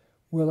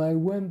 Well, I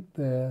went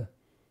there,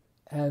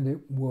 and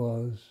it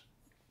was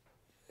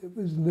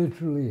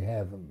literally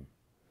heaven.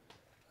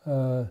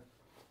 The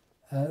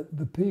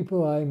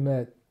people I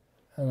met,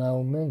 and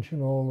I'll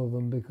mention all of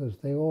them because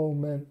they all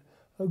meant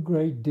a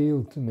great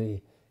deal to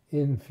me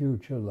in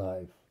future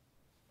life.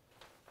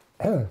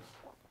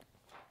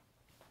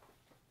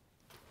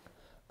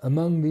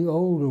 Among the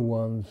older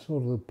ones,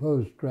 sort of the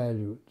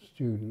postgraduate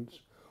students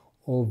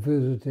or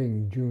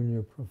visiting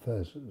junior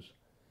professors,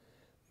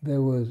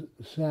 there was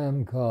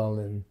Sam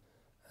Carlin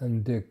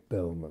and Dick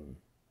Bellman.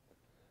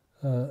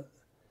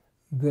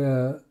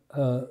 There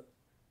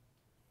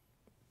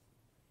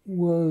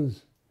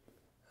was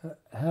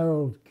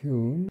Harold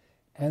Kuhn,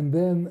 and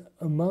then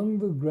among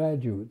the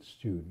graduate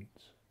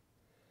students,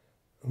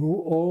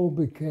 who all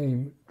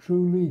became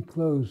truly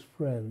close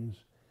friends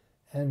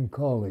and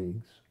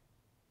colleagues,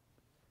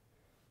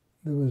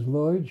 there was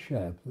Lloyd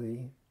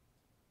Shapley,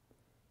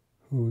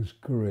 whose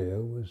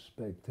career was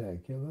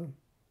spectacular.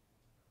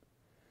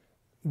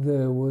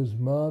 There was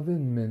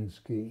Marvin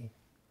Minsky,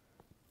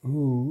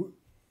 who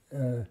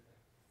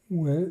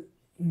were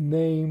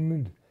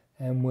named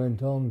and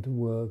went on to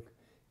work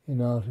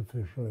in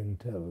artificial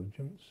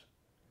intelligence.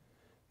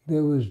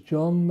 There was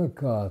John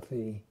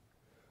McCarthy,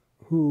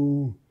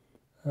 who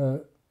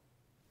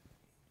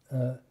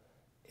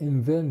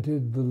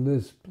invented the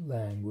Lisp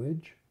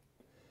language.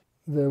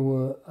 There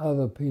were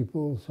other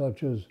people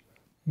such as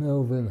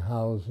Melvin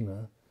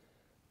Hausner,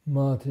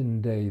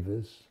 Martin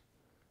Davis,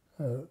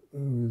 who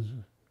was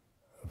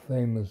a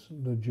famous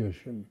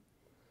logician,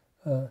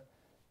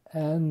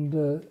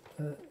 and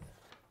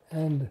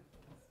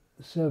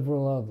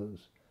several others.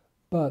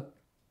 But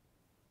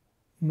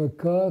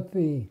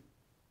McCarthy,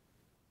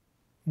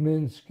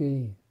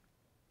 Minsky,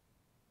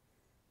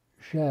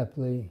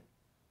 Shapley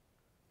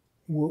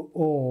were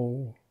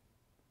all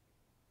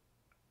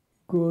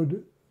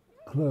good,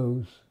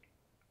 close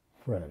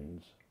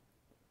friends.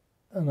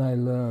 And I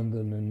learned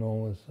an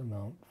enormous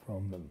amount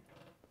from them.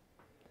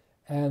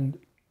 And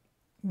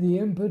the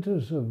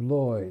impetus of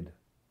Lloyd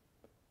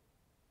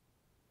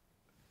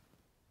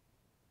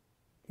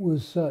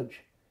was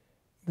such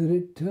that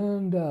it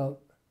turned out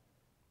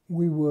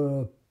we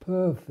were a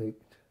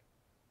perfect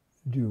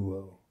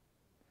duo,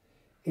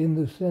 in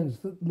the sense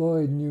that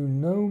Lloyd knew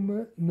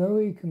no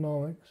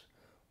economics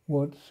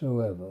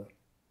whatsoever,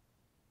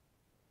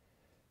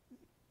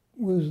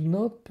 was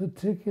not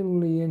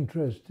particularly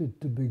interested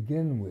to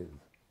begin with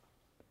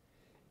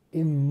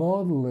in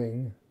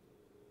modeling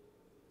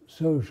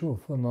social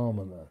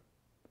phenomena.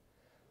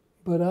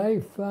 But I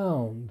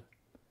found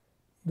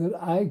that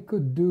I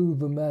could do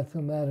the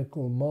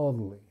mathematical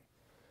modeling,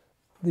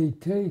 the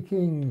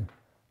taking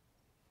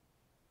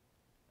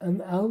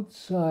an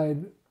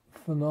outside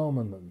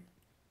phenomenon,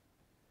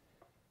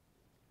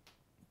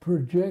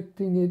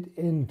 projecting it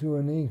into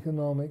an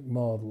economic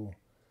model,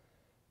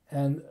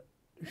 and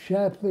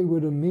Shapley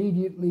would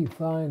immediately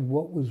find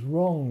what was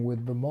wrong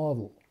with the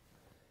model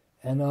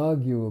and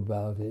argue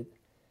about it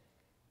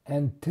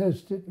and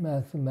test it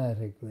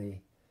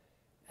mathematically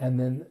and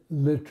then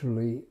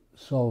literally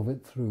solve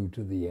it through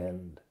to the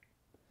end.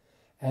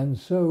 And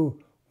so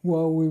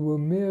while we were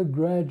mere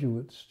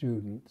graduate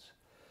students,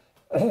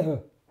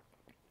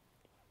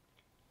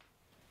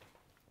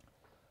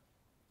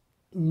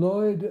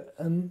 Lloyd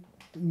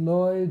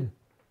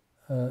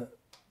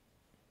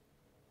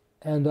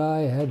and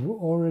I had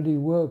already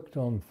worked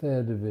on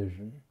fair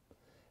division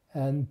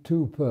and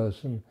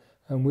two-person,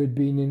 and we'd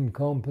been in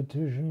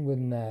competition with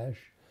Nash,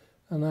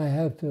 and I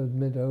have to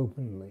admit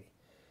openly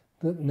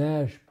that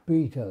Nash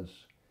beat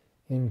us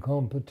in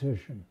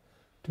competition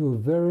to a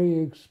very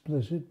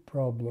explicit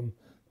problem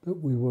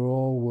that we were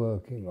all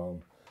working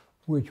on,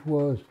 which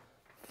was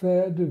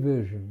fair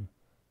division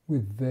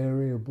with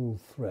variable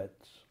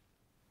threats.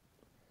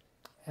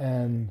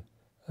 And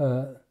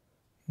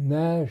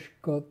Nash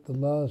got the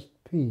last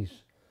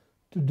piece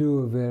to do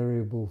a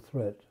variable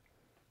threat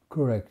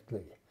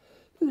correctly.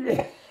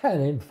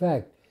 And in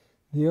fact,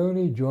 the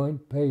only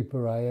joint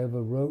paper I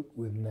ever wrote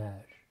with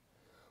Nash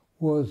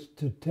was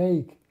to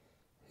take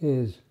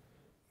his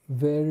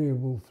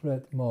variable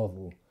threat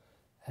model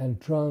and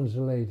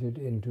translate it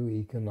into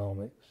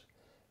economics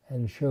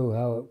and show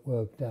how it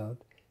worked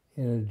out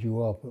in a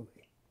duopoly.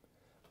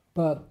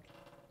 But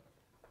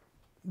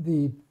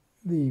the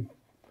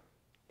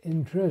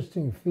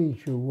interesting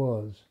feature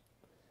was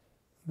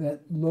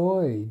that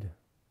Lloyd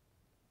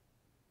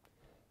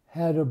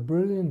had a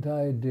brilliant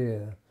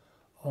idea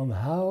on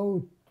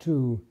how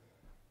to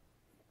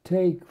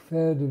take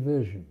fair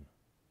division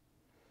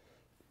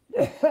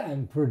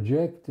and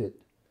project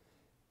it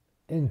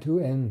into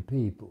N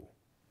people.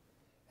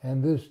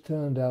 And this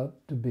turned out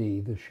to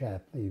be the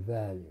Shapley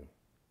value.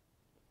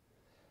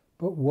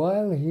 But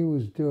while he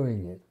was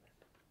doing it,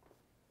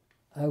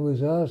 I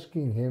was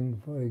asking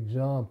him for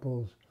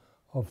examples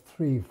of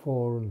 3,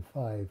 4, and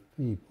 5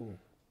 people.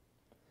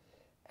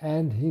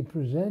 And he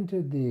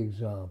presented the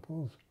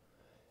examples.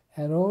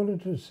 In order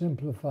to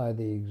simplify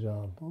the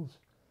examples,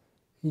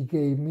 he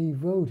gave me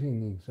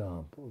voting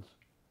examples.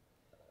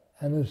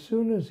 And as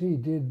soon as he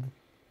did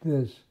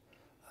this,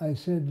 I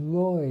said,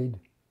 Lloyd,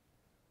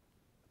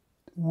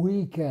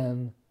 we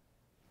can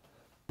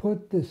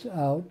put this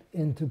out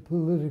into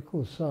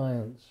political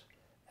science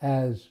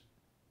as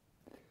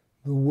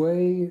the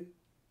way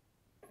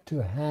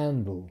to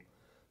handle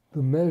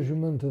the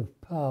measurement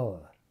of power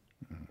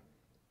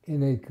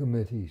in a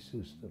committee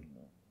system.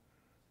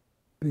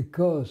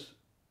 Because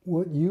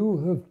what you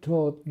have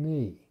taught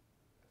me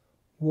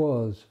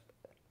was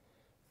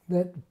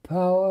that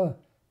power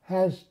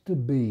has to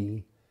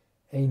be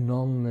a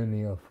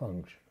nonlinear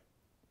function.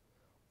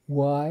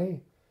 Why?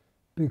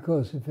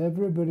 Because if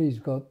everybody's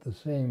got the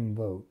same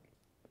vote,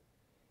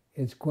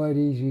 it's quite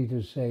easy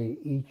to say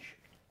each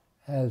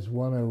has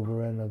 1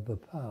 over n of the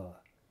power.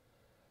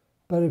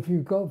 But if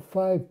you've got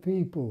 5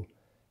 people,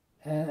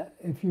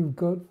 if you've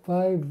got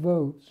 5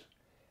 votes,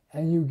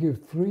 and you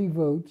give 3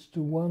 votes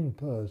to one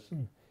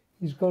person,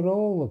 he's got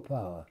all the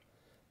power.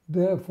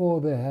 Therefore,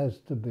 there has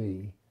to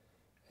be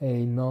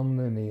a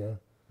nonlinear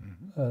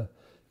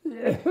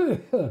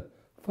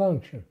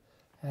function.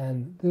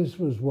 And this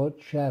was what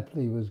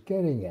Shapley was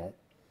getting at,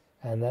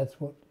 and that's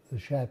what the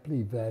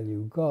Shapley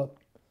value got.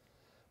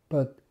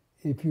 But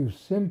if you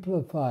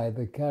simplify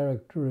the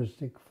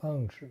characteristic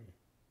function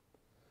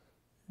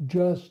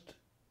just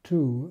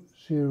to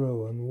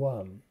 0 and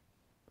 1,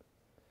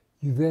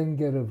 you then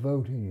get a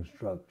voting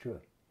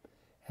structure.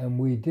 And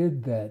we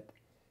did that,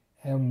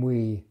 and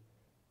we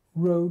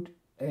wrote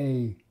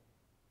a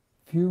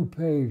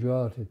few-page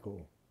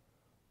article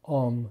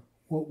on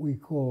what we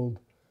called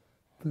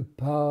the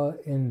power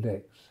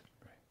index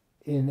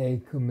in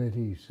a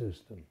committee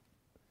system.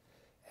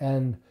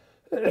 And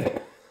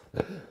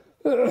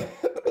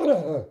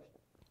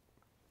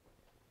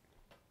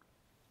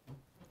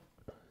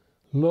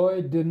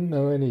Lloyd didn't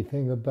know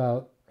anything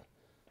about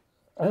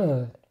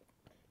the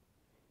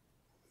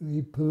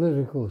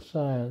political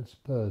science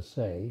per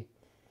se,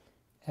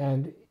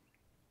 and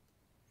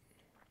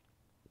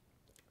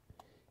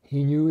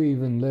he knew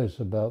even less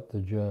about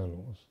the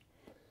journals.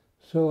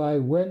 So I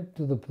went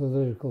to the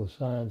political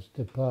science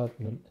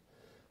department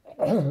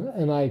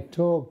and I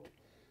talked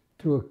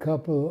to a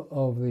couple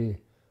of the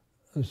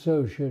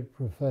associate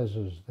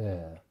professors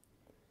there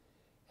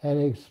and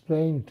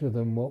explained to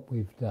them what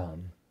we've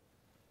done.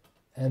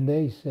 And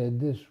they said,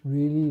 this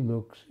really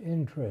looks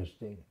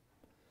interesting.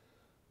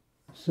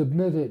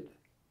 Submit it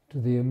to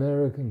the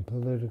American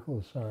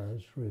Political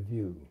Science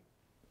Review.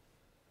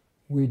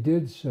 We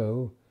did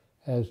so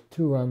as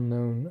 2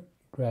 unknown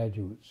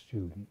graduate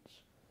students.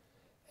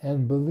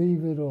 And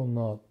believe it or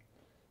not,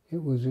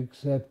 it was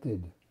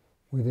accepted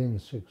within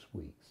 6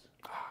 weeks.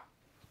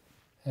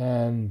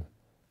 And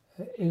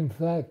in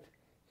fact,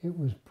 it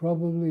was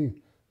probably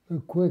the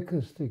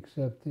quickest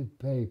accepted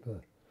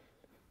paper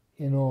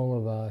in all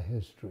of our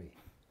history.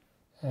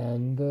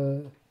 And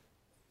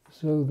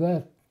so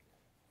that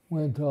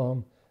went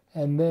on,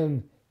 and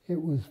then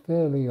it was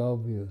fairly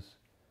obvious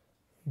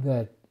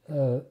that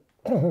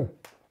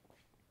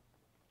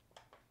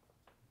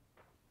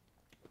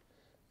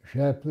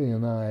Shapley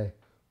and I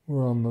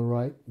were on the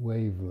right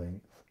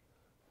wavelength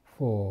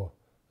for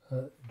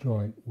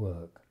joint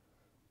work,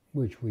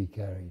 which we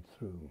carried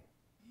through.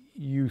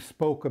 You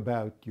spoke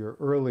about your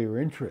earlier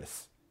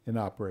interests in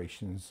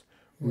operations,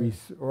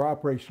 yes, or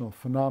operational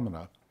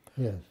phenomena.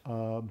 Yes.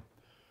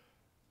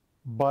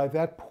 By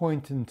that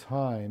point in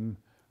time,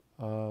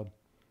 or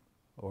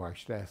I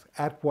should ask,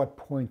 at what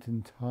point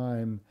in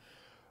time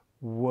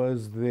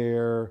was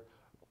there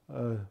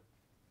a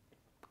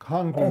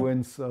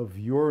congruence of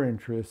your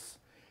interests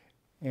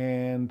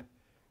and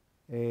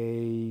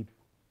a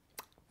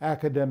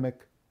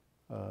academic,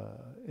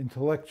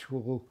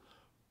 intellectual,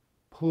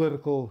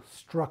 political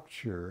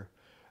structure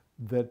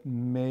that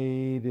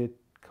made it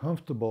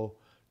comfortable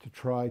to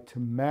try to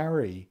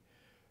marry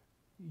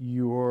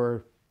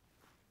your,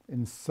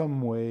 in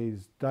some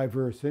ways,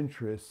 diverse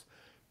interests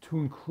to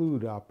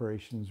include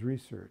operations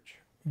research?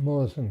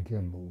 Morse and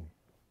Kimball.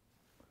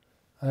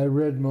 I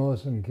read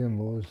Morse and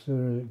Kimball as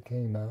soon as it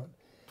came out.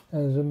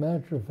 As a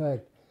matter of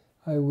fact,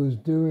 I was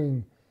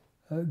doing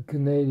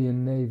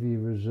Canadian Navy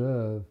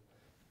Reserve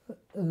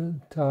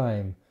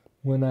time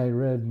when I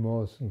read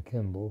Morse and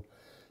Kimball.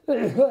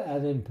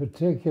 And in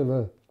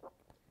particular,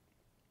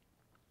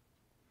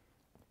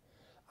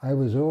 I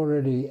was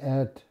already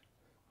at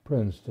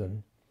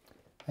Princeton,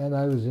 and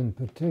I was in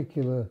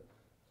particular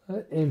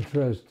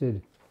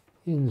interested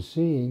in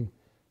seeing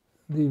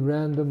the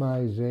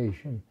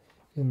randomization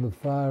in the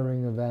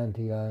firing of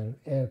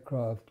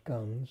anti-aircraft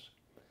guns,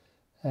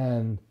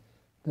 and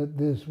that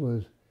this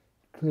was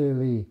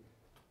clearly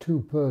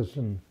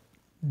two-person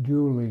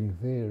dueling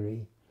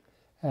theory,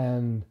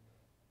 and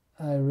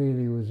I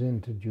really was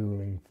into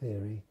dueling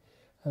theory.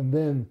 And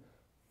then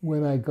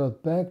when I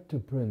got back to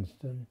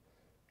Princeton,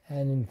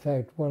 and in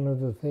fact one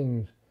of the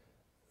things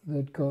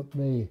that got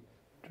me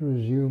to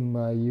resume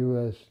my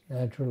U.S.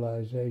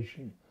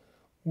 naturalization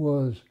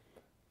was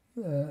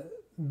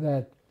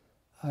that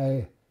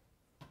I,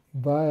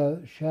 via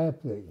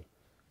Shapley,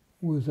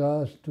 was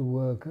asked to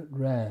work at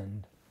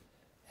RAND.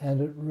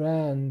 And at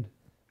RAND,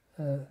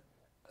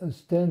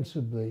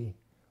 ostensibly,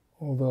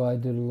 although I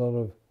did a lot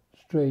of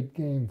straight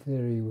game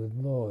theory with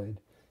Lloyd,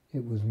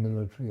 it was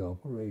military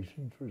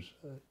operations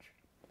research.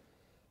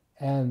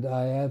 And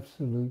I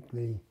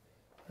absolutely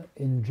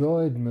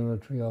enjoyed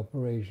military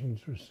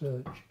operations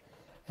research.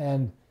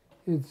 And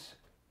it's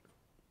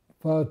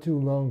far too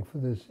long for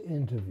this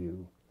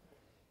interview.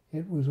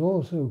 It was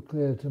also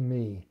clear to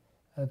me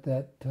at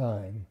that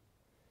time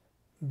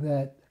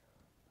that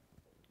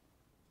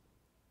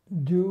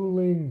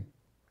dueling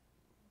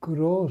could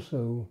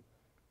also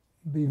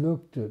be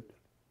looked at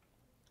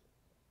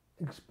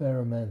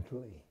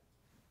experimentally.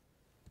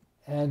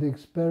 And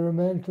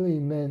experimentally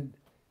meant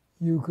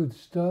you could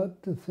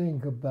start to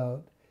think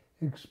about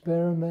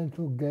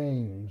experimental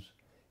games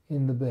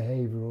in the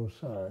behavioral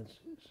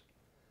sciences,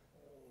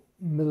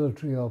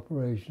 military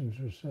operations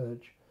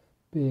research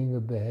being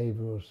a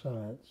behavioral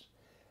science.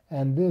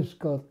 And this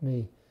got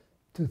me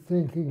to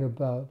thinking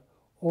about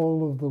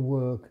all of the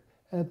work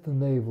at the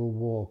Naval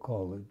War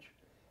College.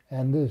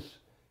 And this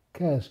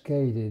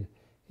cascaded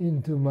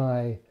into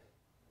my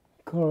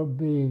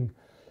being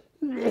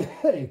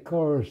a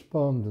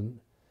correspondent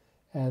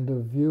and a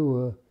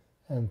viewer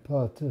and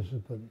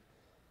participant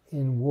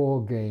in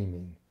war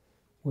gaming,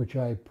 which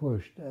I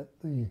pushed at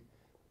the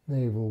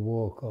Naval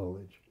War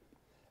College.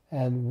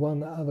 And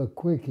one other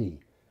quickie,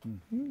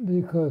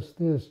 because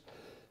this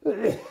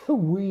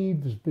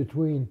weaves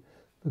between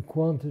the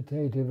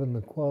quantitative and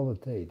the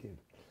qualitative.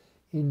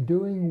 In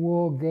doing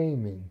war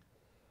gaming,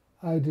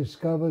 I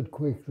discovered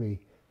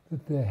quickly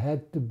that there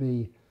had to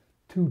be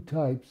two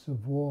types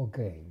of war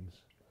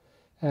games.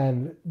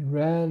 And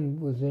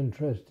Rand was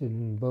interested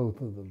in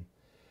both of them.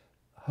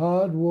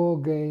 Hard war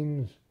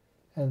games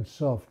and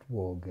soft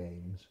war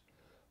games.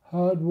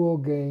 Hard war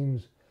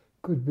games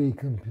could be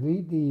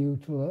completely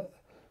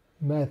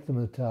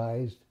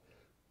mathematized,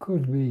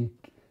 could be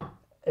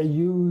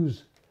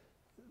use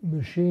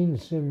machine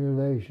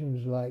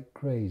simulations like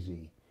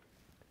crazy.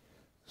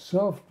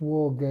 Soft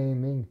war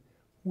gaming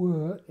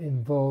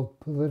involved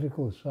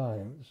political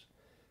science,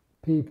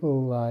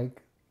 people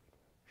like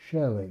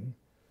Schelling,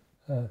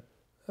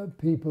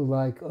 people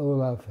like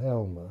Olaf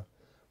Helmer,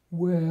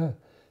 where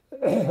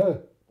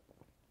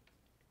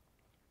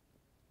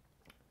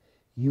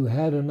you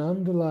had an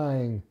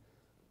underlying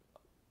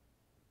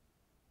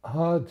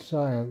hard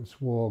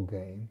science war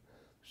game,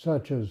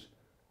 such as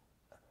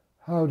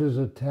how does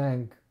a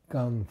tank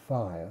gun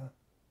fire,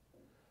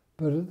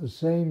 but at the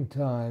same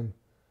time,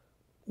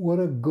 what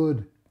are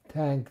good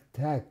tank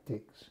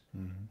tactics,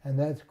 and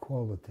that's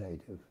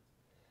qualitative.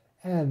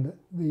 And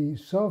the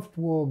soft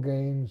war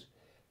games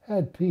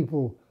had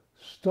people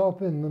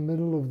stop in the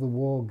middle of the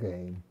war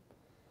game,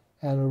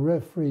 and a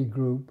referee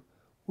group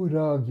would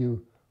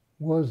argue,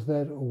 was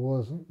that or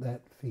wasn't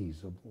that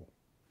feasible?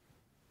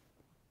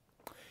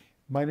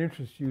 Might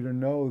interest you to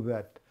know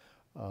that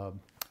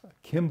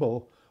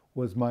Kimball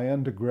was my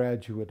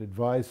undergraduate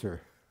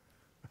advisor.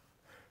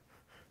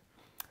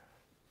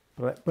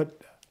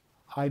 But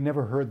I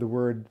never heard the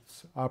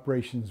words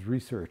operations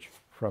research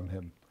from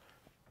him.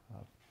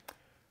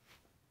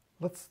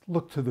 Let's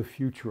look to the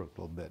future a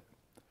little bit.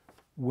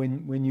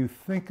 When you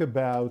think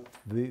about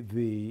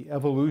the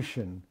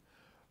evolution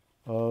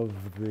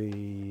of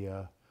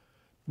the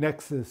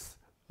nexus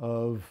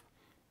of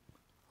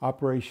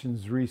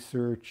operations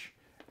research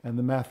and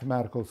the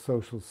mathematical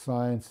social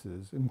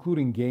sciences,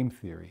 including game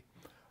theory,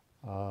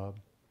 and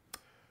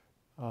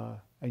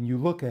you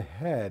look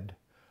ahead,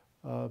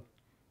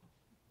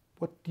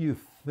 what do you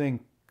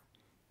think,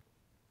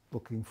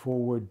 looking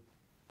forward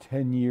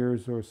 10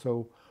 years or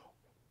so,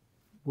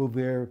 will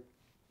there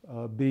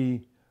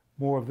be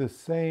more of the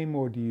same,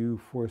 or do you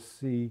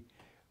foresee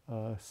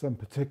some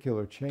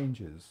particular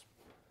changes?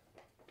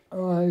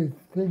 I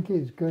think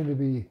it's going to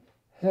be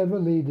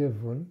heavily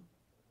different,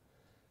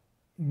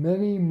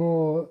 many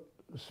more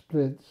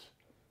splits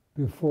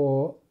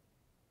before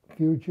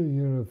future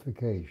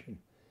unification.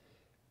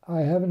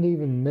 I haven't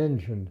even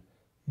mentioned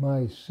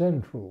my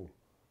central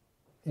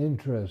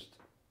interest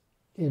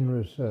in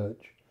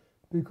research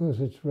because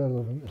it's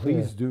relevant.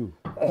 Please do.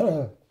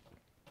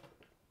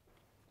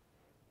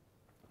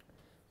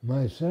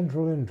 My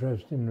central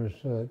interest in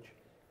research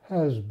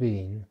has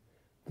been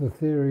the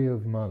theory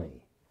of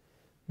money.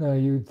 Now,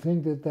 you'd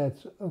think that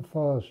that's a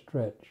far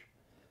stretch,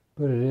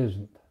 but it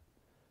isn't.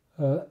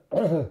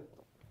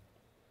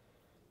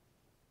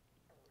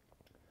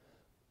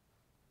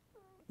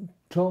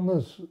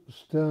 Thomas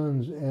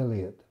Stearns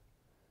Eliot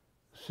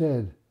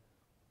said,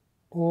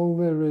 all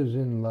there is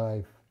in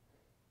life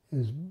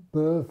is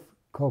birth,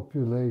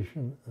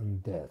 copulation,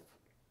 and death.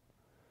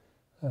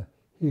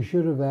 He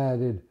should have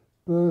added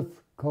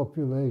birth,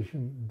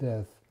 copulation,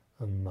 death,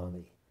 and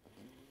money.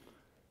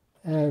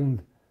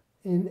 And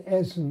in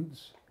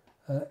essence,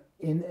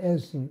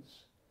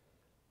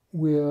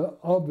 we're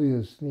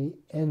obviously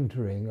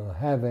entering or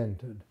have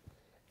entered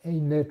a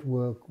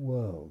network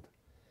world,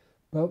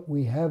 but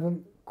we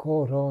haven't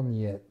caught on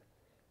yet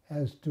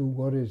as to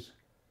what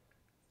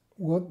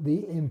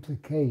the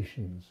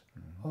implications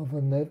of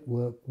a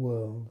network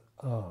world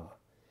are.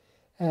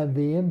 And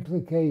the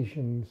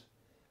implications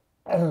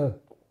are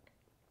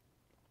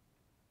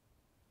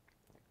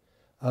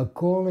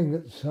calling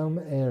at some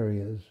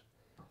areas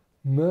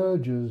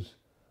mergers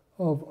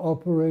of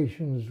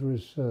operations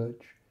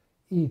research,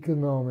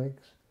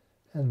 economics,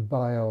 and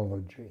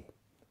biology.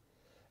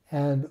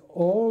 And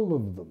all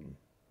of them,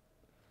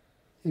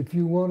 if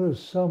you want to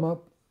sum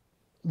up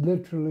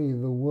literally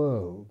the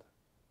world,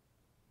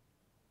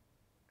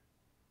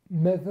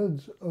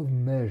 methods of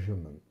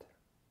measurement.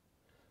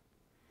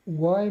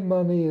 Why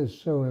money is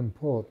so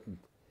important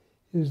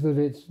is that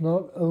it's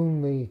not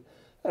only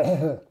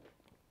a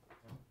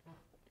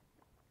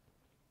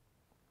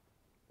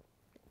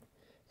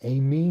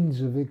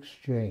means of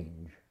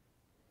exchange,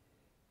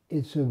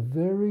 it's a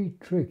very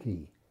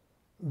tricky,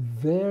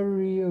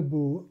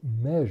 variable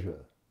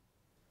measure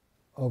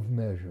of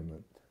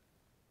measurement,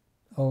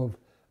 of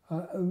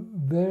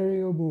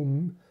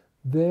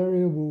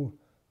variable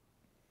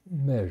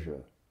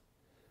measure.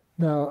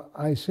 Now,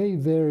 I say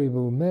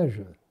variable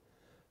measure.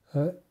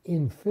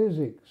 In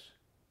physics,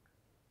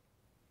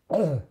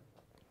 the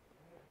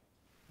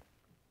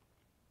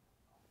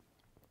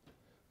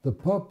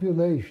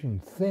population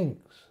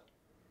thinks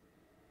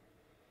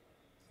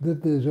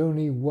that there's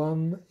only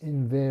one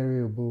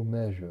invariable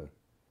measure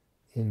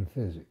in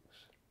physics.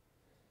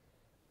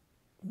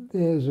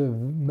 There's a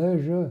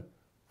measure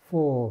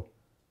for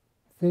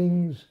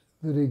things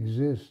that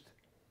exist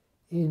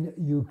in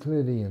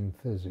Euclidean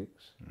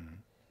physics.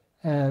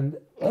 And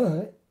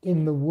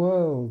in the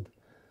world,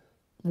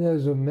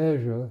 there's a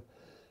measure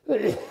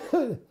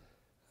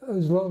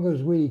as long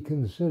as we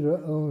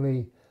consider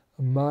only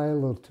a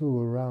mile or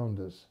two around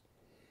us.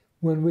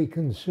 When we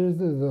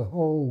consider the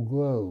whole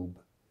globe,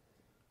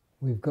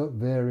 we've got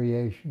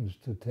variations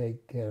to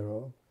take care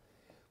of.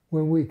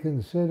 When we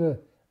consider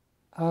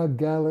our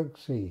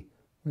galaxy,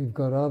 we've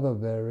got other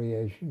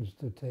variations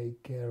to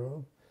take care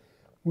of.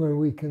 When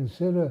we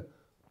consider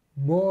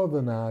more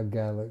than our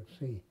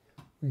galaxy,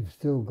 we've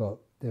still got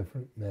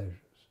different measures.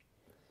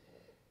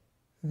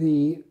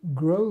 The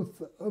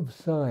growth of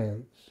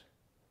science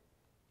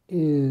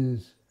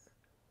is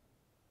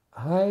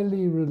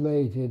highly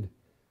related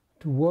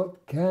to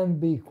what can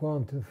be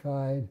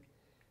quantified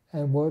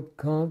and what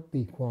can't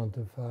be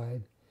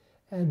quantified,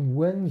 and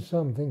when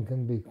something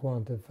can be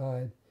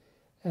quantified,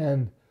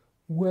 and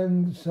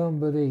when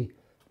somebody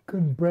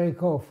can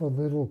break off a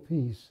little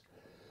piece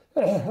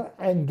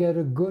and get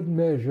a good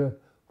measure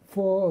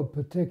for a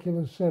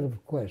particular set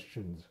of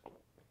questions.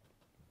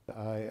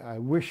 I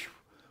wish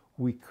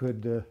we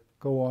could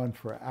go on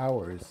for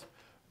hours,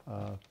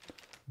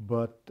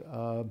 but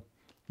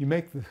you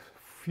make the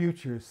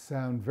future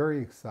sound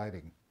very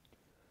exciting.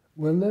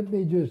 Well, let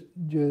me just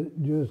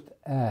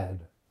add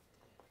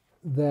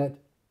that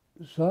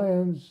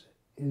science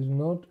is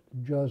not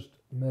just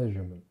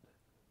measurement,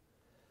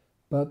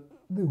 but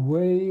the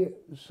way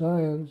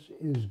science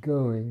is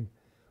going,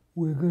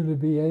 we're going to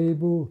be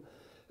able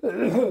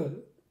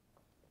to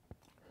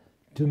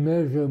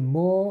measure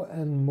more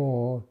and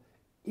more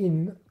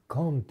in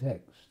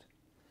context.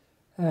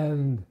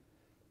 And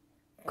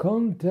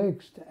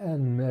context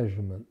and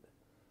measurement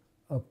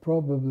are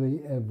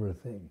probably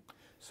everything.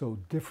 So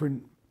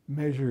different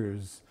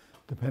measures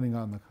depending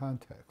on the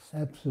context.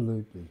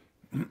 Absolutely.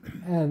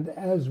 And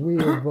as we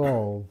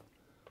evolve,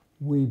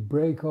 we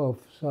break off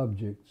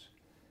subjects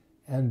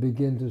and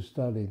begin to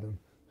study them.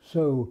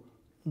 So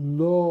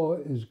law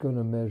is going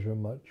to measure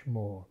much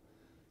more.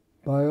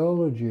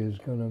 Biology is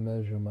going to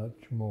measure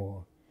much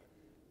more.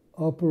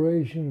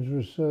 Operations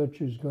research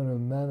is going to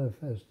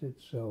manifest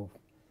itself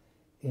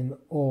in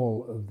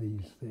all of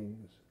these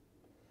things.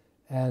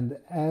 And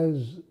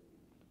as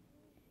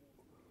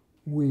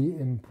we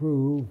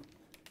improve,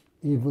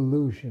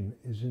 evolution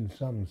is in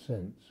some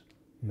sense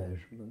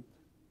measurement.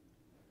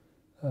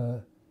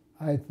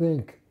 I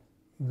think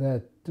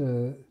that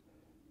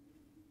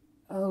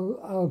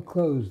I'll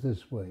close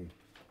this way.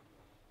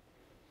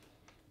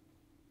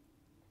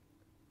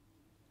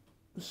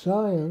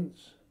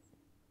 Science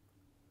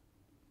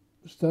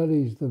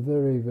studies the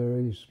very,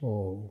 very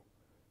small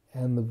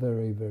and the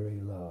very, very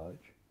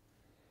large.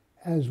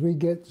 As we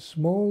get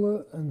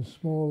smaller and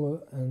smaller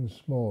and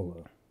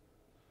smaller,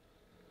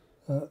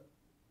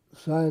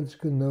 science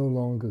can no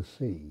longer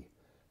see.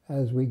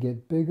 As we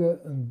get bigger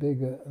and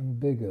bigger and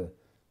bigger,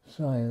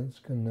 science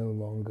can no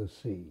longer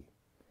see.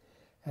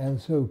 And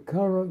so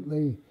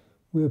currently,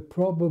 we're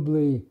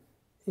probably,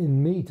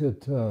 in meter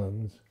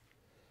terms,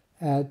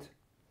 at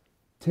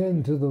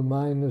 10 to the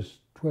minus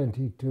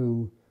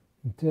 22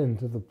 and 10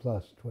 to the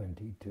plus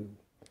 22.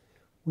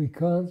 We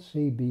can't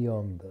see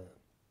beyond that.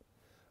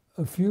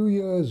 A few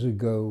years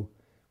ago,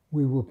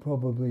 we were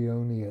probably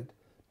only at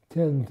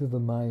 10 to the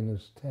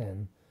minus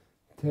 10,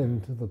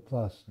 10 to the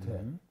plus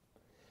 10.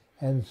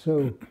 And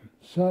so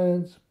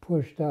science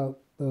pushed out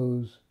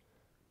those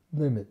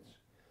limits,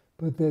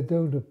 but there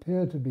don't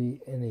appear to be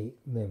any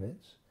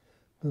limits.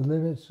 The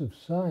limits of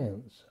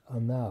science are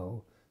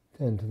now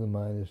 10 to the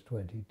minus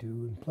 22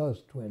 and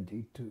plus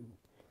 22.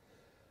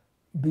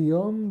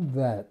 Beyond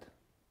that,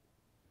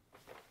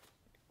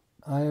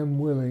 I am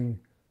willing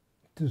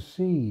to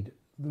cede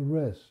the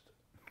rest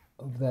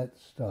of that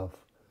stuff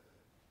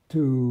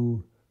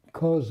to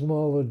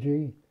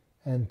cosmology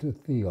and to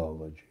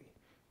theology.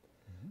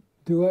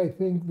 Do I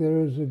think there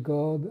is a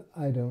God?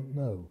 I don't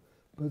know.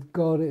 But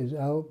God is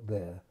out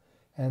there.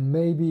 And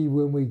maybe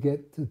when we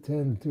get to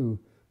 10 to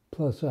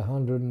plus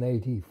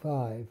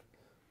 185,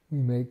 we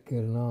may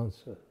get an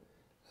answer.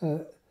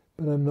 But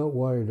I'm not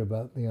worried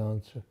about the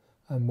answer.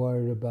 I'm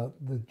worried about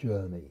the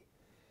journey.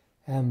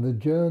 And the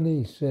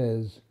journey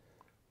says,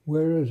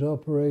 where is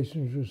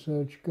operations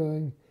research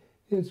going?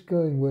 It's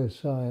going where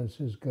science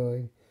is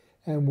going.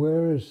 And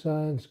where is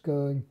science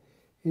going?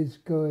 It's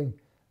going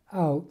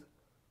out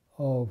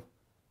of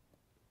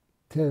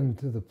 10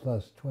 to the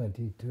plus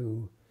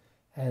 22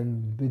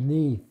 and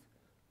beneath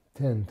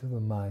 10 to the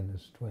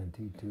minus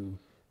 22,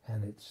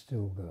 and it's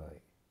still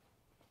going.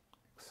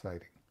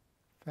 Exciting.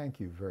 Thank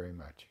you very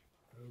much.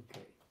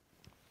 Okay.